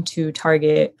trying to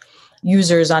target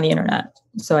users on the internet.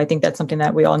 So I think that's something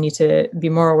that we all need to be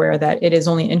more aware that it is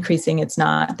only increasing. It's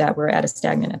not that we're at a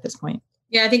stagnant at this point.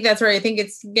 Yeah, I think that's right. I think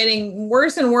it's getting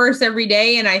worse and worse every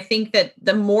day. And I think that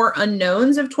the more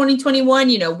unknowns of 2021,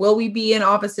 will we be in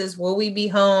offices? Will we be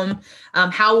home?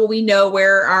 How will we know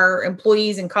where our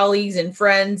employees and colleagues and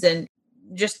friends and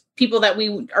just people that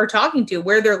we are talking to,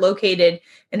 where they're located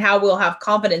and how we'll have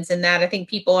confidence in that? I think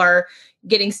people are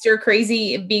getting stir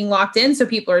crazy being locked in. So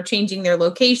people are changing their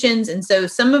locations. And so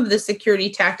some of the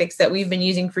security tactics that we've been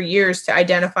using for years to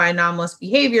identify anomalous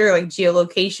behavior, like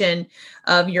geolocation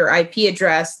of your IP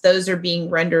address, those are being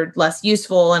rendered less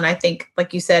useful. And I think,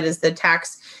 like you said, as the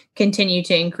attacks continue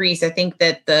to increase, I think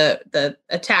that the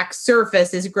attack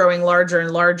surface is growing larger and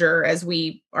larger as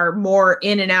we are more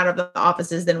in and out of the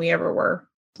offices than we ever were.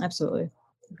 Absolutely.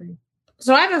 Agreed.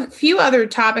 So I have a few other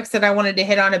topics that I wanted to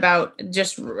hit on about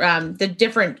just the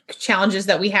different challenges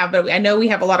that we have, but I know we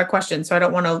have a lot of questions, so I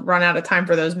don't want to run out of time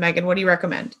for those. Megan, what do you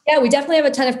recommend? Yeah, we definitely have a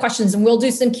ton of questions, and we'll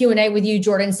do some Q&A with you,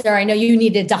 Jordan. Sarah, I know you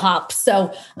needed to hop,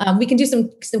 so we can do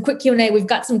some quick Q&A. We've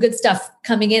got some good stuff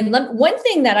coming in. One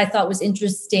thing that I thought was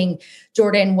interesting,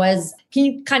 Jordan, was can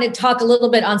you kind of talk a little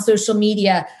bit on social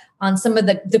media on some of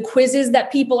the quizzes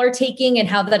that people are taking and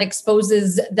how that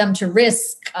exposes them to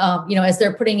risk, as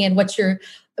they're putting in what's your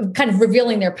kind of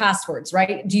revealing their passwords,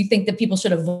 right? Do you think that people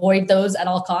should avoid those at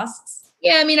all costs?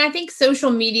 Yeah, I mean, I think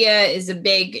social media is a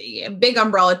big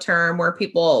umbrella term where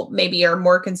people maybe are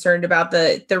more concerned about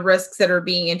the risks that are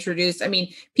being introduced. I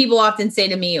mean, people often say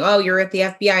to me, "Oh, you're at the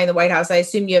FBI and the White House. I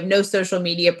assume you have no social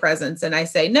media presence." And I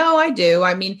say, "No, I do."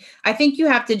 I mean, I think you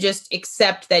have to just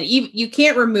accept that you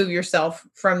can't remove yourself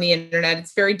from the internet.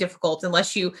 It's very difficult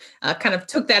unless you kind of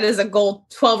took that as a goal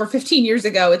 12 or 15 years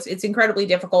ago. It's incredibly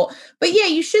difficult. But yeah,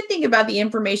 you should think about the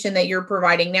information that you're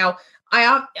providing. Now,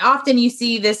 often you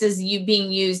see this as you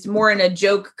being used more in a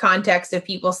joke context of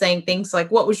people saying things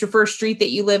like, what was your first street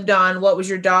that you lived on? What was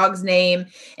your dog's name?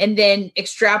 And then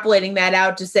extrapolating that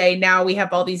out to say, now we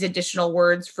have all these additional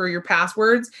words for your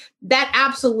passwords. That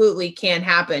absolutely can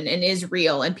happen and is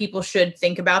real. And people should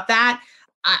think about that.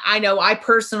 I know I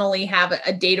personally have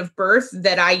a date of birth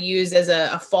that I use as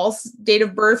a false date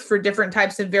of birth for different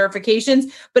types of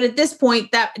verifications. But at this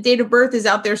point, that date of birth is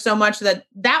out there so much that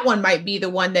one might be the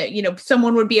one that,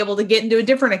 someone would be able to get into a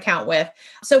different account with.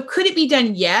 So could it be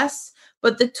done? Yes.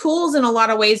 But the tools in a lot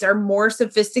of ways are more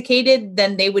sophisticated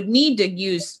than they would need to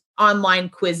use online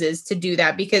quizzes to do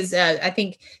that. Because I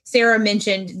think Sarah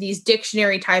mentioned these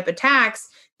dictionary type attacks.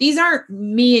 These aren't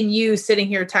me and you sitting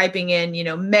here typing in,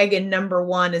 Megan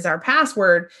 #1 is our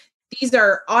password. These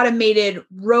are automated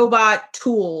robot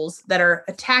tools that are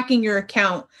attacking your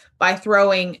account by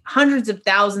throwing hundreds of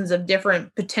thousands of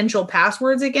different potential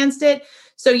passwords against it.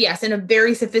 So yes, in a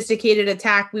very sophisticated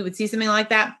attack, we would see something like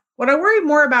that. What I worry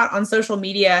more about on social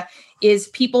media is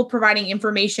people providing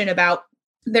information about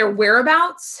their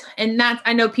whereabouts. And that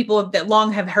I know people that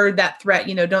long have heard that threat,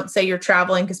 don't say you're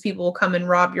traveling because people will come and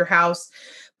rob your house.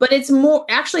 But it's more,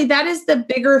 actually, that is the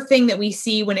bigger thing that we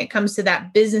see when it comes to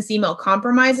that business email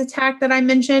compromise attack that I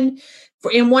mentioned.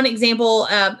 In one example,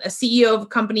 a CEO of a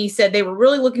company said they were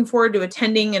really looking forward to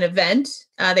attending an event.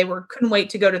 They couldn't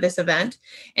wait to go to this event.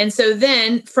 And so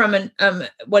then from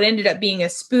what ended up being a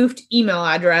spoofed email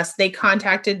address, they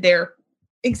contacted their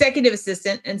executive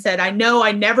assistant and said, "I know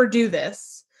I never do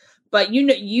this, but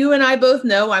you and I both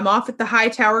know I'm off at the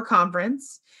Hightower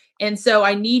conference. And so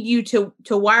I need you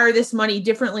to wire this money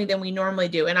differently than we normally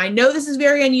do. And I know this is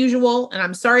very unusual, and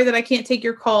I'm sorry that I can't take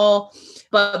your call."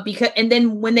 And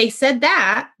then when they said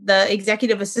that, the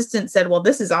executive assistant said, "Well,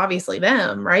 this is obviously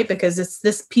them, right? Because it's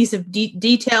this piece of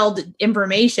detailed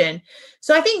information."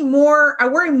 So I think I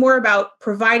worry more about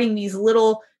providing these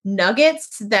little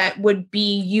nuggets that would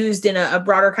be used in a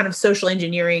broader kind of social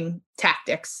engineering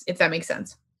tactics, if that makes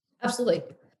sense. Absolutely.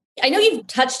 I know you've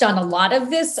touched on a lot of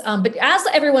this, but as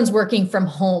everyone's working from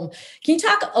home, can you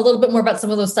talk a little bit more about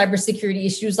some of those cybersecurity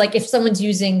issues? Like if someone's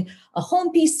using a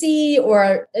home PC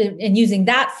and using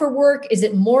that for work, is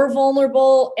it more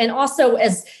vulnerable? And also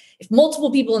if multiple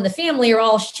people in the family are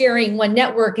all sharing one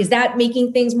network, is that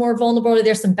making things more vulnerable? Are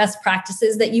there some best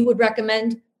practices that you would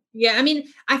recommend? Yeah, I mean,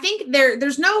 I think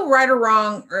there's no right or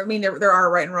wrong, or I mean, there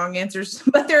are right and wrong answers,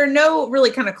 but there are no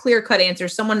really kind of clear-cut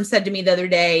answers. Someone said to me the other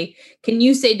day, "Can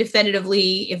you say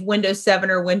definitively if Windows 7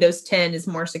 or Windows 10 is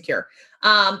more secure?"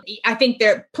 I think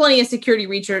there are plenty of security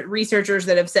researchers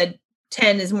that have said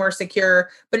 10 is more secure,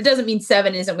 but it doesn't mean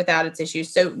 7 isn't without its issues.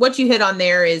 So what you hit on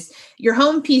there is your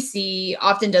home PC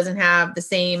often doesn't have the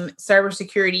same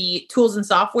cybersecurity tools and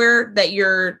software that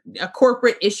a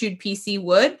corporate issued PC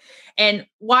would. And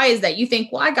why is that? You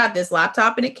think, well, I got this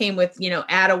laptop and it came with,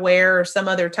 AdAware or some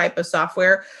other type of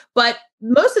software. But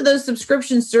most of those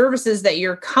subscription services that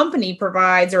your company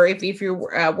provides, or if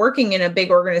you're working in a big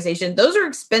organization, those are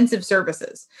expensive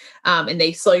services. And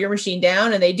they slow your machine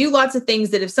down, and they do lots of things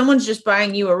that if someone's just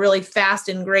buying you a really fast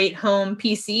and great home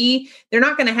PC, they're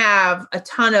not going to have a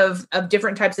ton of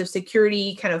different types of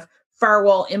security kind of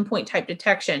firewall endpoint type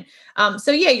detection.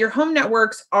 So yeah, your home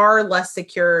networks are less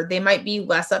secure. They might be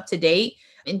less up to date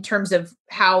in terms of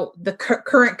how the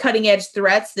current cutting edge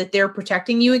threats that they're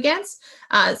protecting you against.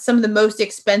 Some of the most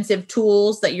expensive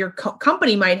tools that your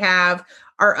company might have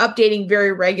are updating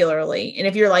very regularly. And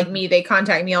if you're like me, they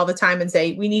contact me all the time and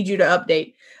say, "We need you to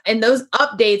update." And those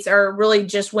updates are really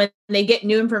just when they get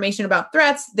new information about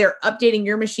threats, they're updating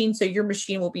your machine so your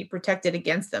machine will be protected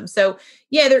against them. So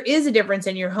yeah, there is a difference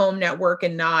in your home network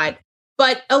and not.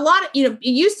 But a lot of, it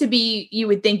used to be, you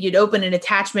would think you'd open an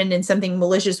attachment and something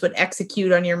malicious would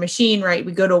execute on your machine, right?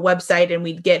 We'd go to a website and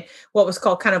we'd get what was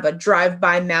called kind of a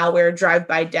drive-by malware,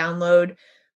 drive-by download.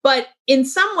 But in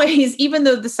some ways, even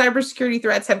though the cybersecurity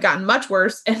threats have gotten much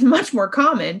worse and much more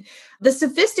common, the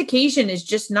sophistication is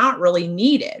just not really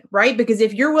needed, right? Because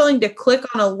if you're willing to click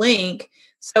on a link,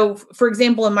 so for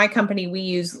example, in my company, we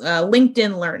use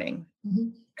LinkedIn Learning. Mm-hmm.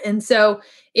 And so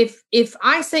if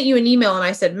I sent you an email and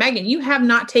I said, Megan, you have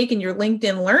not taken your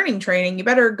LinkedIn learning training, you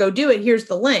better go do it. Here's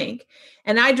the link.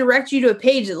 And I direct you to a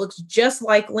page that looks just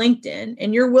like LinkedIn,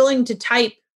 and you're willing to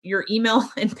type your email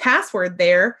and password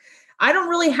there, I don't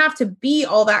really have to be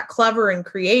all that clever and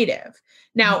creative.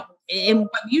 Now, and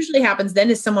what usually happens then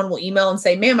is someone will email and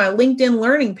say, man, my LinkedIn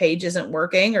learning page isn't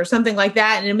working or something like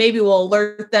that. And maybe we'll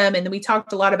alert them. And then we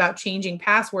talked a lot about changing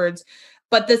passwords.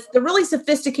 But the really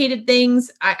sophisticated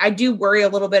things, I do worry a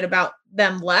little bit about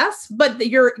them less, but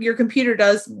your computer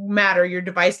does matter. Your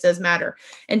device does matter.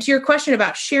 And to your question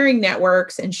about sharing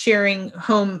networks and sharing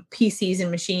home PCs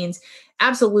and machines,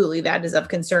 absolutely, that is of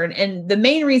concern. And the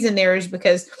main reason there is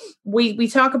because we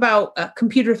talk about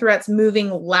computer threats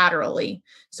moving laterally.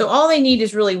 So all they need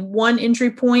is really one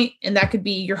entry point, and that could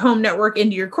be your home network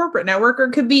into your corporate network, or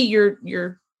it could be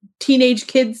your teenage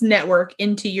kids network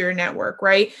into your network,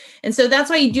 right? And so that's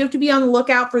why you do have to be on the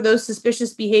lookout for those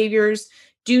suspicious behaviors.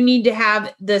 Do need to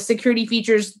have the security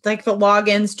features like the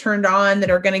logins turned on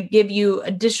that are going to give you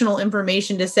additional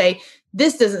information to say,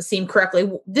 this doesn't seem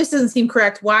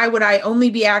correct. Why would I only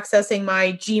be accessing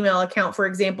my Gmail account, for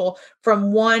example,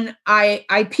 from one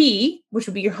IP, which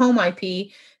would be your home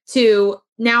IP, to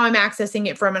now I'm accessing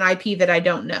it from an IP that I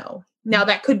don't know. Now,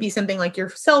 that could be something like your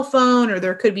cell phone, or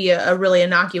there could be a really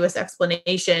innocuous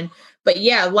explanation. But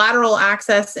yeah, lateral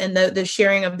access and the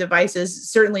sharing of devices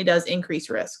certainly does increase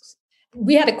risks.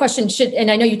 We had a question, and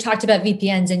I know you talked about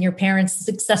VPNs and your parents'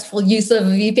 successful use of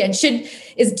a VPN.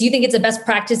 Do you think it's a best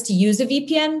practice to use a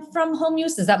VPN from home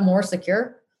use? Is that more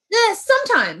secure? Yeah,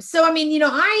 sometimes. So, I mean,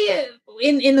 I,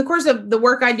 in the course of the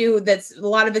work I do, that's a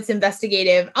lot of it's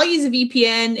investigative. I'll use a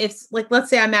VPN. If let's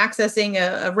say I'm accessing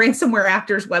a ransomware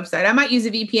actor's website, I might use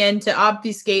a VPN to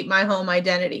obfuscate my home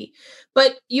identity.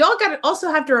 But you all also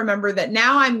have to remember that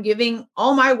now I'm giving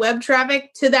all my web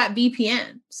traffic to that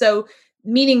VPN. So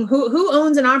meaning who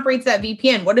owns and operates that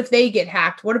VPN? What if they get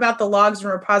hacked? What about the logs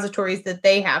and repositories that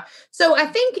they have? So I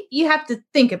think you have to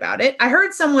think about it. I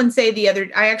heard someone say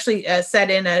I actually sat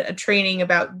in a training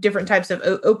about different types of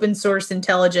open source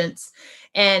intelligence.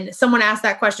 And someone asked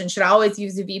that question, should I always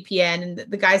use a VPN? And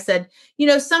the guy said,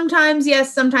 sometimes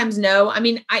yes, sometimes no. I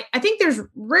mean, I think there's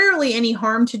rarely any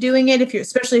harm to doing it,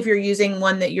 especially if you're using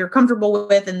one that you're comfortable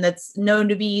with and that's known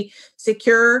to be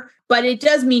secure. But it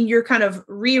does mean you're kind of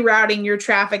rerouting your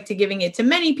traffic to giving it to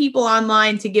many people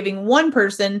online, to giving one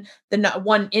person,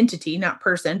 one entity, not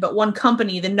person, but one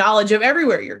company, the knowledge of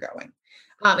everywhere you're going.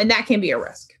 And that can be a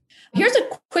risk. Here's a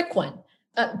quick one.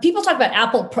 People talk about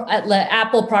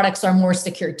Apple products are more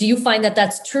secure. Do you find that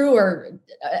that's true or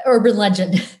urban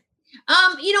legend?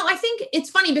 I think it's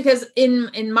funny because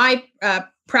in my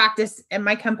practice and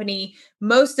my company,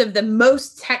 most of the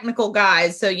most technical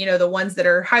guys, so the ones that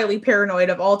are highly paranoid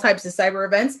of all types of cyber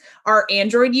events, are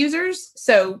Android users.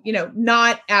 So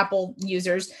not Apple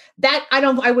users. That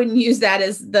I wouldn't use that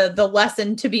as the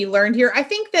lesson to be learned here. I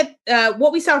think that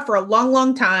what we saw for a long,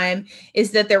 long time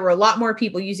is that there were a lot more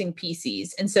people using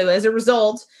PCs, and so as a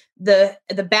result, the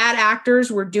bad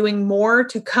actors were doing more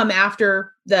to come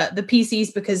after the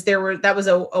PCs because that was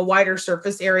a wider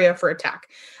surface area for attack.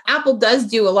 Apple does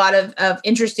do a lot of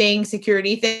interesting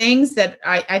security things that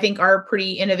I think are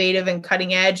pretty innovative and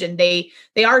cutting edge, and they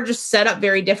are just set up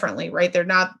very differently, right?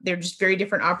 They're just very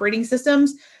different operating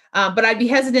systems. But I'd be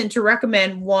hesitant to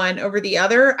recommend one over the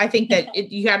other. I think that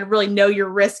you got to really know your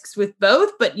risks with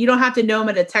both, but you don't have to know them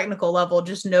at a technical level.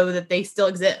 Just know that they still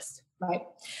exist. Right.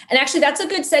 And actually, that's a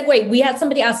good segue. We had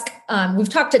somebody ask, we've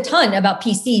talked a ton about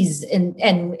PCs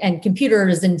and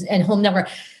computers and home network,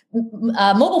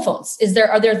 mobile phones.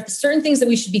 Are there certain things that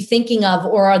we should be thinking of,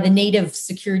 or are the native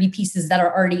security pieces that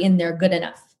are already in there good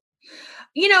enough?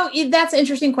 That's an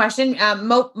interesting question.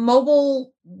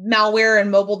 Mobile malware and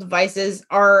mobile devices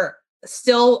are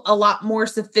still a lot more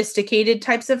sophisticated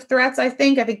types of threats. I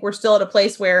think we're still at a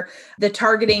place where the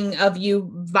targeting of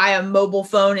you via mobile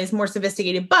phone is more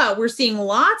sophisticated, but we're seeing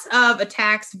lots of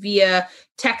attacks via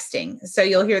texting. So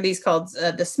you'll hear these called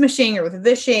the smishing or the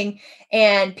vishing,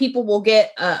 and people will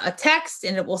get a text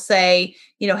and it will say,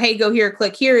 hey, go here,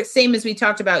 click here. Same as we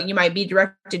talked about, you might be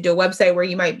directed to a website where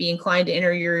you might be inclined to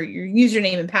enter your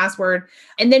username and password.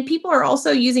 And then people are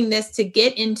also using this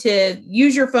to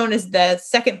use your phone as the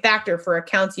second factor for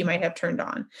accounts you might have turned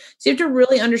on. So you have to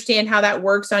really understand how that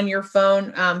works on your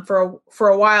phone for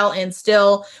a while. And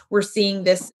still, we're seeing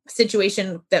this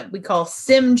situation that we call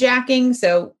SIM jacking.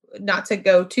 So not to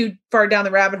go too far down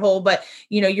the rabbit hole, but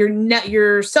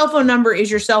your cell phone number is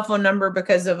your cell phone number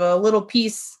because of a little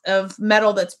piece of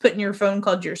metal that's put in your phone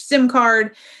called your SIM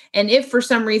card. And if for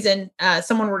some reason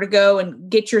someone were to go and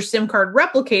get your SIM card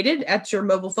replicated at your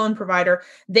mobile phone provider,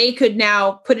 they could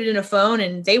now put it in a phone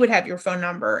and they would have your phone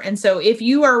number. And so if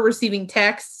you are receiving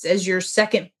texts as your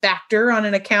second factor on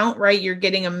an account, right, you're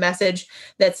getting a message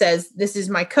that says, this is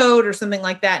my code or something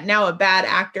like that. Now a bad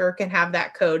actor can have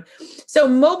that code. So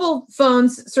mobile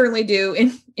phones certainly do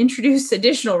introduce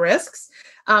additional risks.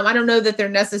 I don't know that they're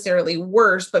necessarily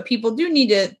worse, but people do need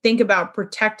to think about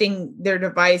protecting their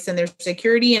device and their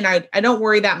security. And I don't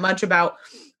worry that much about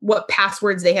what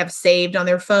passwords they have saved on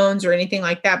their phones or anything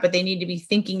like that, but they need to be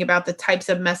thinking about the types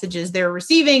of messages they're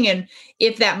receiving and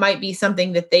if that might be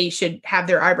something that they should have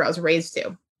their eyebrows raised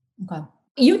to. Okay.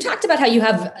 You talked about how you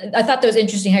have, I thought that was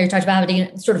interesting how you talked about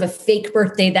having sort of a fake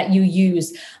birthday that you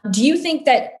use. Do you think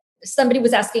that somebody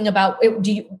was asking about,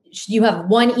 should you have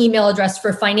one email address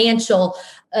for financial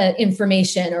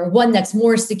information or one that's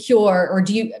more secure, or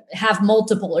do you have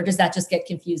multiple, or does that just get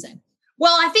confusing?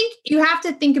 Well, I think you have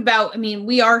to think about,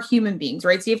 we are human beings,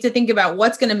 right? So you have to think about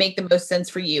what's going to make the most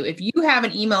sense for you. If you have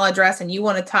an email address and you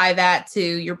want to tie that to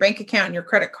your bank account and your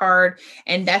credit card,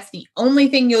 and that's the only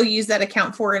thing you'll use that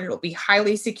account for, and it'll be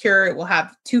highly secure, it will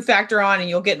have two-factor on, and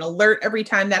you'll get an alert every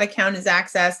time that account is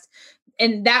accessed,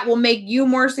 and that will make you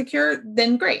more secure,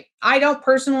 then great. I don't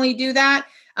personally do that.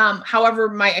 However,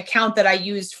 my account that I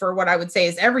used for what I would say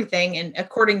is everything, and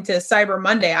according to Cyber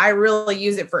Monday, I really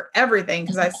use it for everything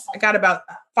because I got about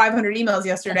 500 emails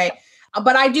yesterday.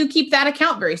 But I do keep that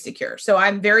account very secure. So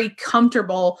I'm very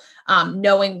comfortable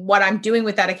knowing what I'm doing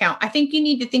with that account. I think you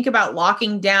need to think about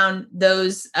locking down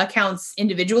those accounts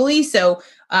individually. So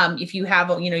if you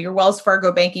have, your Wells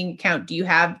Fargo banking account, do you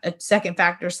have a second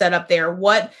factor set up there?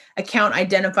 What account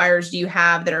identifiers do you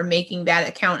have that are making that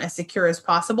account as secure as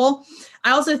possible?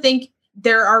 I also think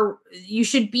you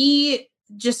should be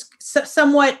just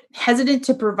somewhat hesitant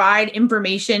to provide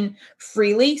information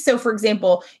freely. So for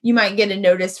example, you might get a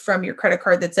notice from your credit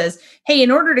card that says, hey,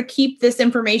 in order to keep this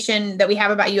information that we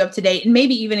have about you up to date and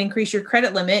maybe even increase your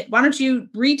credit limit, why don't you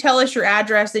retell us your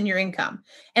address and your income?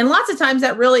 And lots of times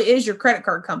that really is your credit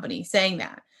card company saying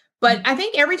that. But I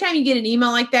think every time you get an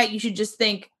email like that, you should just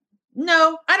think,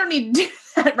 no, I don't need to do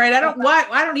that, right? I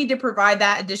don't need to provide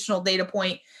that additional data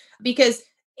point, because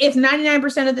if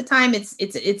 99% of the time it's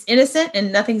innocent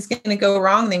and nothing's going to go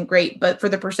wrong, then great. But for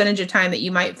the percentage of time that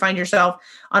you might find yourself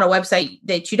on a website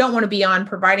that you don't want to be on,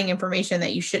 providing information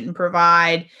that you shouldn't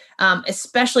provide,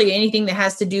 especially anything that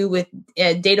has to do with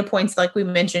data points, like we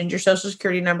mentioned, your social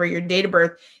security number, your date of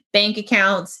birth, bank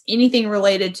accounts, anything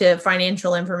related to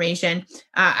financial information,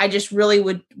 I just really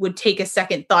would take a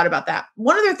second thought about that.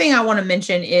 One other thing I want to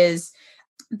mention is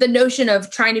the notion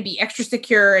of trying to be extra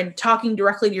secure and talking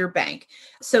directly to your bank.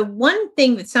 So one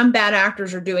thing that some bad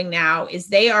actors are doing now is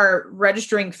they are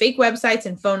registering fake websites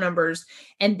and phone numbers,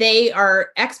 and they are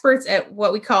experts at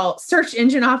what we call search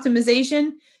engine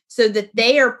optimization, so that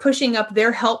they are pushing up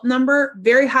their help number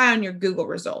very high on your Google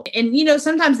result. And,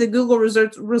 sometimes the Google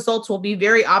results will be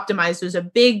very optimized. There's a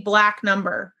big black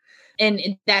number, and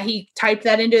that he typed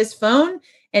that into his phone,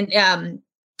 and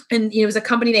it was a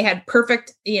company, they had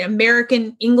perfect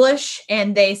American English,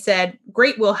 and they said,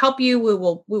 great, we'll help you. We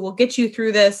will get you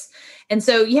through this. And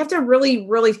so you have to really,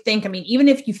 really think, even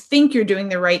if you think you're doing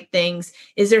the right things,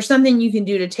 is there something you can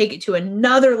do to take it to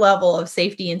another level of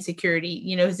safety and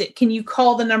security? Can you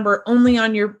call the number only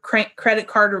on your credit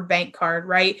card or bank card,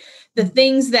 right? The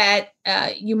things that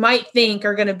you might think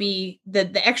are going to be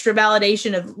the extra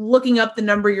validation of looking up the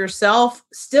number yourself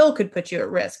still could put you at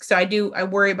risk. So I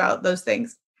worry about those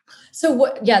things.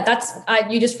 So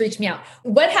you just freaked me out.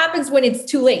 What happens when it's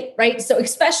too late, right? So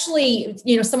especially,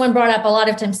 someone brought up a lot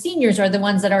of times seniors are the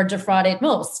ones that are defrauded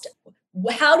most.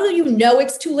 How do you know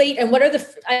it's too late? And what are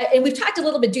and we've talked a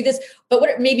little bit, do this, but what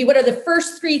are the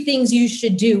first three things you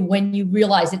should do when you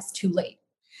realize it's too late?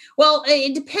 Well,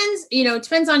 it depends, it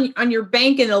depends on your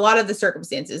bank and a lot of the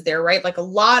circumstances there, right? Like a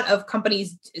lot of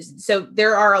companies. So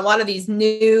there are a lot of these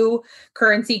new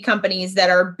currency companies that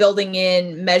are building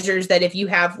in measures that if you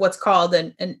have what's called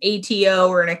an ATO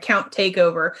or an account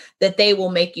takeover, that they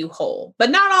will make you whole, but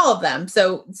not all of them.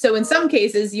 So in some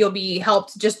cases, you'll be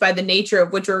helped just by the nature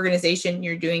of which organization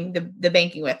you're doing the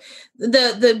banking with.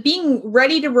 The being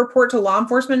ready to report to law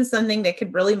enforcement is something that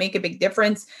could really make a big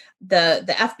difference. The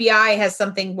FBI has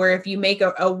something where if you make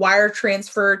a wire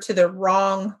transfer to the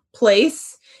wrong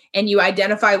place and you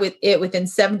identify with it within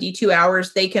 72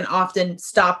 hours, they can often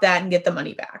stop that and get the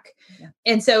money back. Yeah.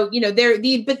 And so,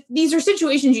 but these are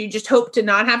situations you just hope to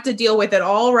not have to deal with at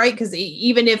all, right? Because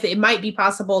even if it might be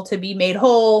possible to be made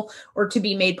whole or to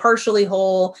be made partially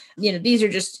whole, these are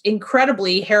just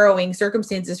incredibly harrowing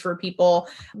circumstances for people,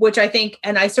 which I think,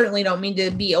 and I certainly don't mean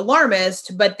to be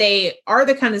alarmist, but they are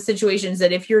the kind of situations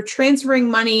that if you're transferring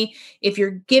money, if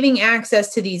you're giving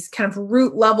access to these kind of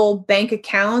root level bank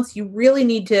accounts, you really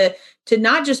need to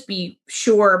not just be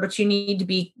sure, but you need to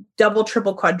be double,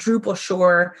 triple, quadruple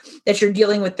sure that you're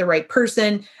dealing with the right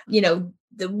person.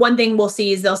 The one thing we'll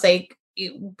see is they'll say,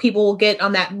 people will get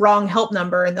on that wrong help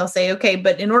number and they'll say, okay,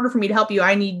 but in order for me to help you,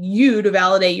 I need you to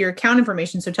validate your account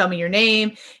information. So tell me your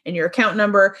name and your account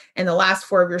number and the last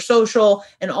four of your social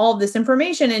and all of this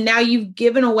information. And now you've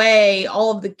given away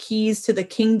all of the keys to the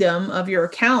kingdom of your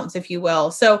accounts, if you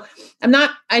will. So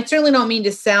I certainly don't mean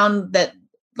to sound that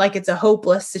like it's a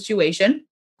hopeless situation,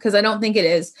 because I don't think it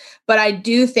is. But I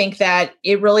do think that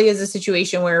it really is a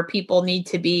situation where people need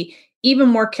to be even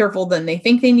more careful than they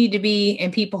think they need to be.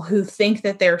 And people who think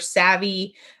that they're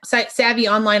savvy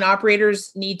online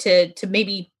operators need to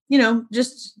maybe,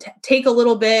 just take a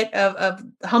little bit of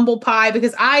humble pie,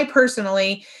 because I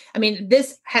personally,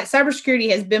 cybersecurity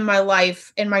has been my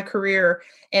life and my career.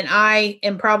 And I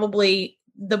am probably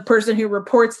the person who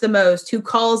reports the most, who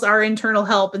calls our internal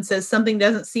help and says something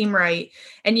doesn't seem right.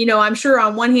 And, I'm sure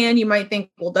on one hand, you might think,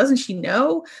 well, doesn't she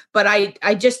know? But I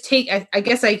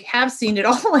guess I have seen it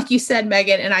all, like you said,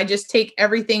 Megan, and I just take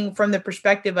everything from the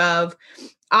perspective of,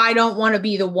 I don't want to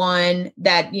be the one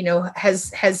that,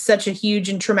 has such a huge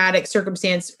and traumatic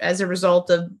circumstance as a result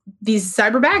of these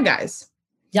cyber bad guys.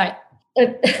 Yeah.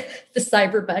 The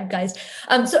cyber bad guys.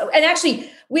 And actually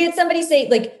we had somebody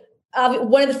say,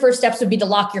 one of the first steps would be to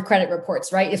lock your credit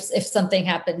reports, right? If something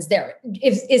happens there,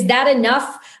 is that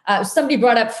enough? Somebody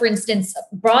brought up, for instance,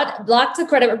 locked the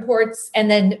credit reports and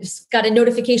then got a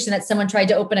notification that someone tried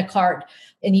to open a card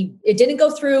and it didn't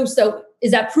go through. So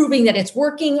is that proving that it's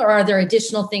working, or are there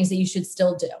additional things that you should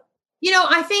still do?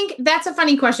 I think that's a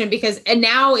funny question, because, and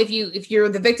now if you're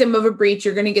the victim of a breach,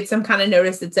 you're going to get some kind of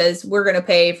notice that says we're going to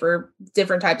pay for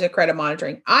different types of credit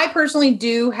monitoring. I personally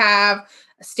do have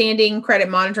standing credit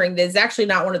monitoring that is actually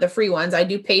not one of the free ones. I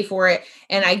do pay for it,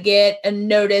 and I get a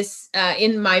notice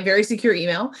in my very secure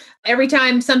email every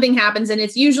time something happens. And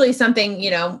it's usually something,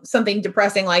 something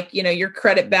depressing, like, your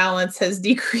credit balance has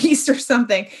decreased or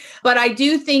something. But I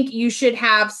do think you should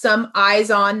have some eyes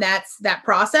on that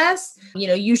process.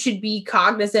 You should be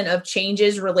cognizant of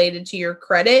changes related to your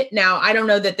credit. Now, I don't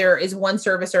know that there is one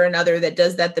service or another that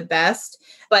does that the best.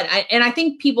 But I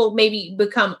think people maybe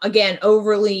become, again,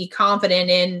 overly confident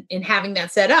in having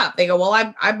that set up. They go, well,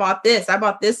 I bought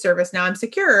this service, now I'm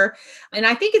secure. And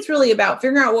I think it's really about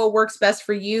figuring out what works best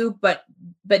for you, but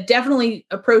definitely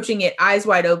approaching it eyes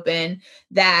wide open,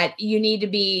 that you need to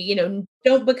be,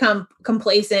 don't become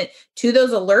complacent to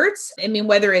those alerts.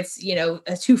 Whether it's, a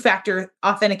 2-factor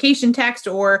authentication text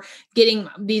or getting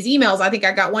these emails. I think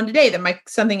I got one today that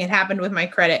something had happened with my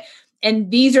credit.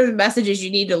 And these are the messages you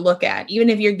need to look at. Even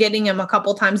if you're getting them a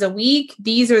couple times a week,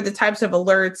 these are the types of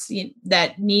alerts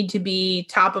that need to be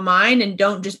top of mind, and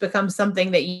don't just become something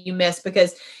that you miss.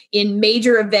 Because in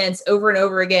major events over and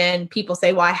over again, people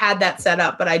say, well, I had that set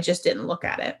up, but I just didn't look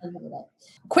at it.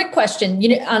 Quick question.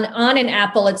 On an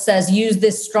Apple, it says use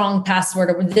this strong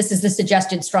password, or this is the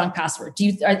suggested strong password.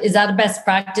 Is that a best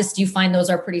practice? Do you find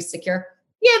those are pretty secure?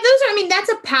 Yeah, that's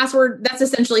a password. That's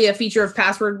essentially a feature of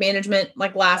password management,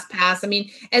 like LastPass.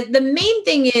 The main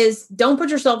thing is, don't put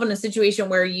yourself in a situation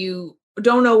where you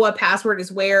don't know what password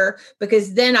is where,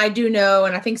 because then I do know,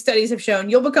 and I think studies have shown,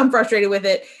 you'll become frustrated with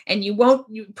it, and you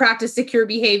practice secure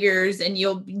behaviors, and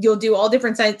you'll do all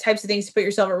different types of things to put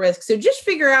yourself at risk. So just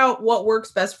figure out what works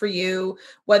best for you,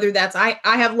 whether that's, I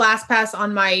have LastPass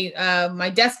on my my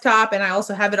desktop, and I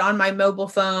also have it on my mobile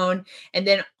phone, and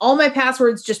then all my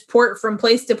passwords just port from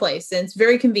place to place, and it's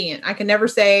very convenient. I can never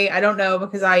say I don't know,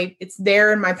 because it's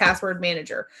there in my password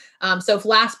manager. So if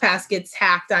LastPass gets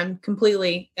hacked, I'm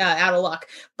completely out of luck.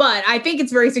 But I think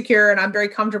it's very secure, and I'm very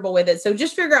comfortable with it. So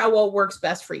just figure out what works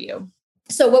best for you.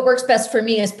 So what works best for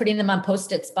me is putting them on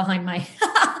Post-its behind my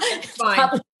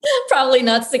probably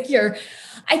not secure.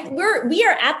 We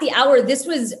are at the hour. This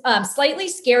was slightly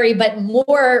scary, but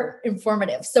more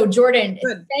informative. So Jordan,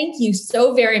 thank you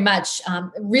so very much.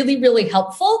 Really, really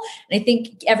helpful. And I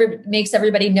think makes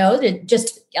everybody know that,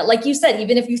 just like you said,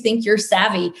 even if you think you're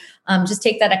savvy, just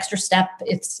take that extra step.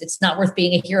 It's not worth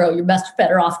being a hero. You're much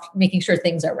better off making sure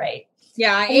things are right.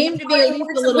 Yeah, I aim to be at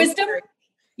least a little wisdom. Scary.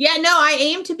 Yeah, no, I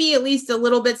aim to be at least a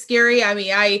little bit scary.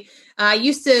 I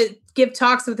used to give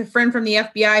talks with a friend from the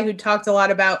FBI who talked a lot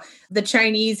about the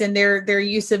Chinese and their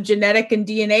use of genetic and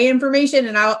DNA information.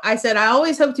 And I said, I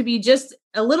always hope to be just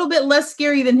a little bit less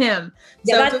scary than him.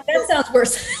 Yeah, so that sounds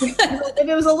worse. If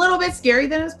it was a little bit scary,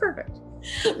 then it's perfect.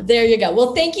 There you go.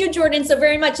 Well, thank you, Jordan, so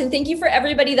very much. And thank you for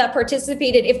everybody that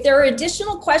participated. If there are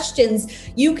additional questions,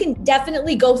 you can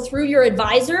definitely go through your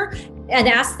advisor and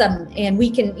ask them. And we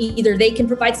can they can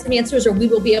provide some answers, or we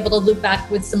will be able to loop back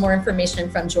with some more information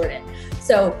from Jordan.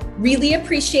 So really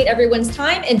appreciate everyone's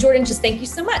time. And Jordan, just thank you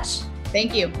so much.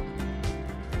 Thank you.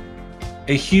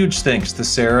 A huge thanks to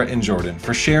Sarah and Jordan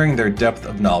for sharing their depth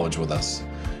of knowledge with us.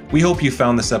 We hope you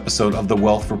found this episode of the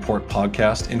Wealth Report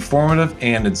podcast informative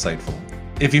and insightful.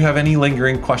 If you have any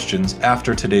lingering questions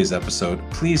after today's episode,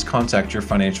 please contact your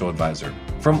financial advisor.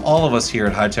 From all of us here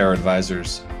at Hightower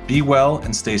Advisors, be well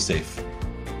and stay safe.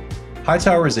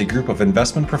 Hightower is a group of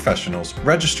investment professionals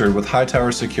registered with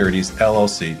Hightower Securities,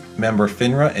 LLC, member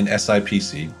FINRA and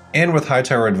SIPC, and with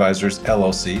Hightower Advisors,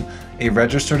 LLC, a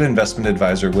registered investment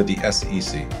advisor with the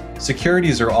SEC.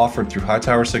 Securities are offered through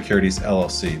Hightower Securities,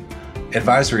 LLC.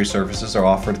 Advisory services are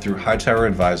offered through Hightower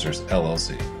Advisors,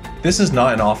 LLC. This is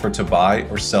not an offer to buy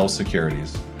or sell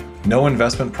securities. No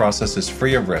investment process is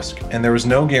free of risk, and there is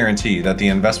no guarantee that the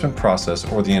investment process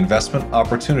or the investment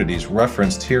opportunities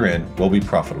referenced herein will be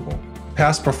profitable.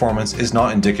 Past performance is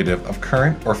not indicative of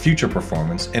current or future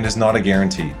performance and is not a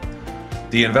guarantee.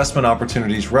 The investment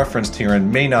opportunities referenced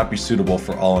herein may not be suitable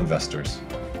for all investors.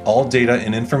 All data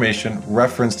and information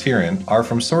referenced herein are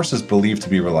from sources believed to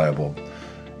be reliable.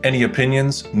 Any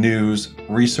opinions, news,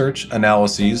 research,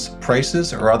 analyses,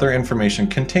 prices, or other information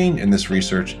contained in this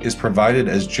research is provided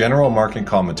as general market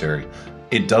commentary.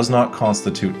 It does not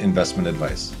constitute investment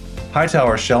advice.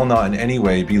 Hightower shall not in any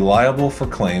way be liable for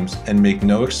claims and make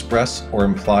no express or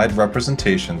implied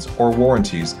representations or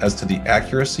warranties as to the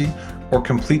accuracy or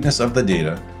completeness of the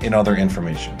data and other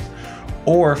information,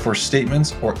 or for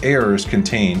statements or errors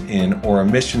contained in or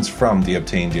omissions from the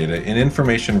obtained data and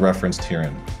information referenced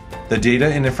herein. The data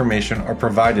and information are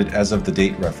provided as of the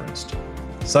date referenced.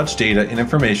 Such data and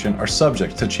information are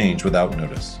subject to change without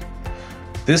notice.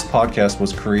 This podcast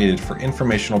was created for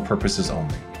informational purposes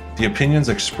only. The opinions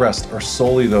expressed are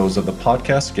solely those of the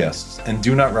podcast guests and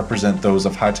do not represent those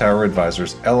of Hightower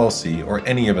Advisors, LLC, or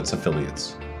any of its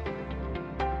affiliates.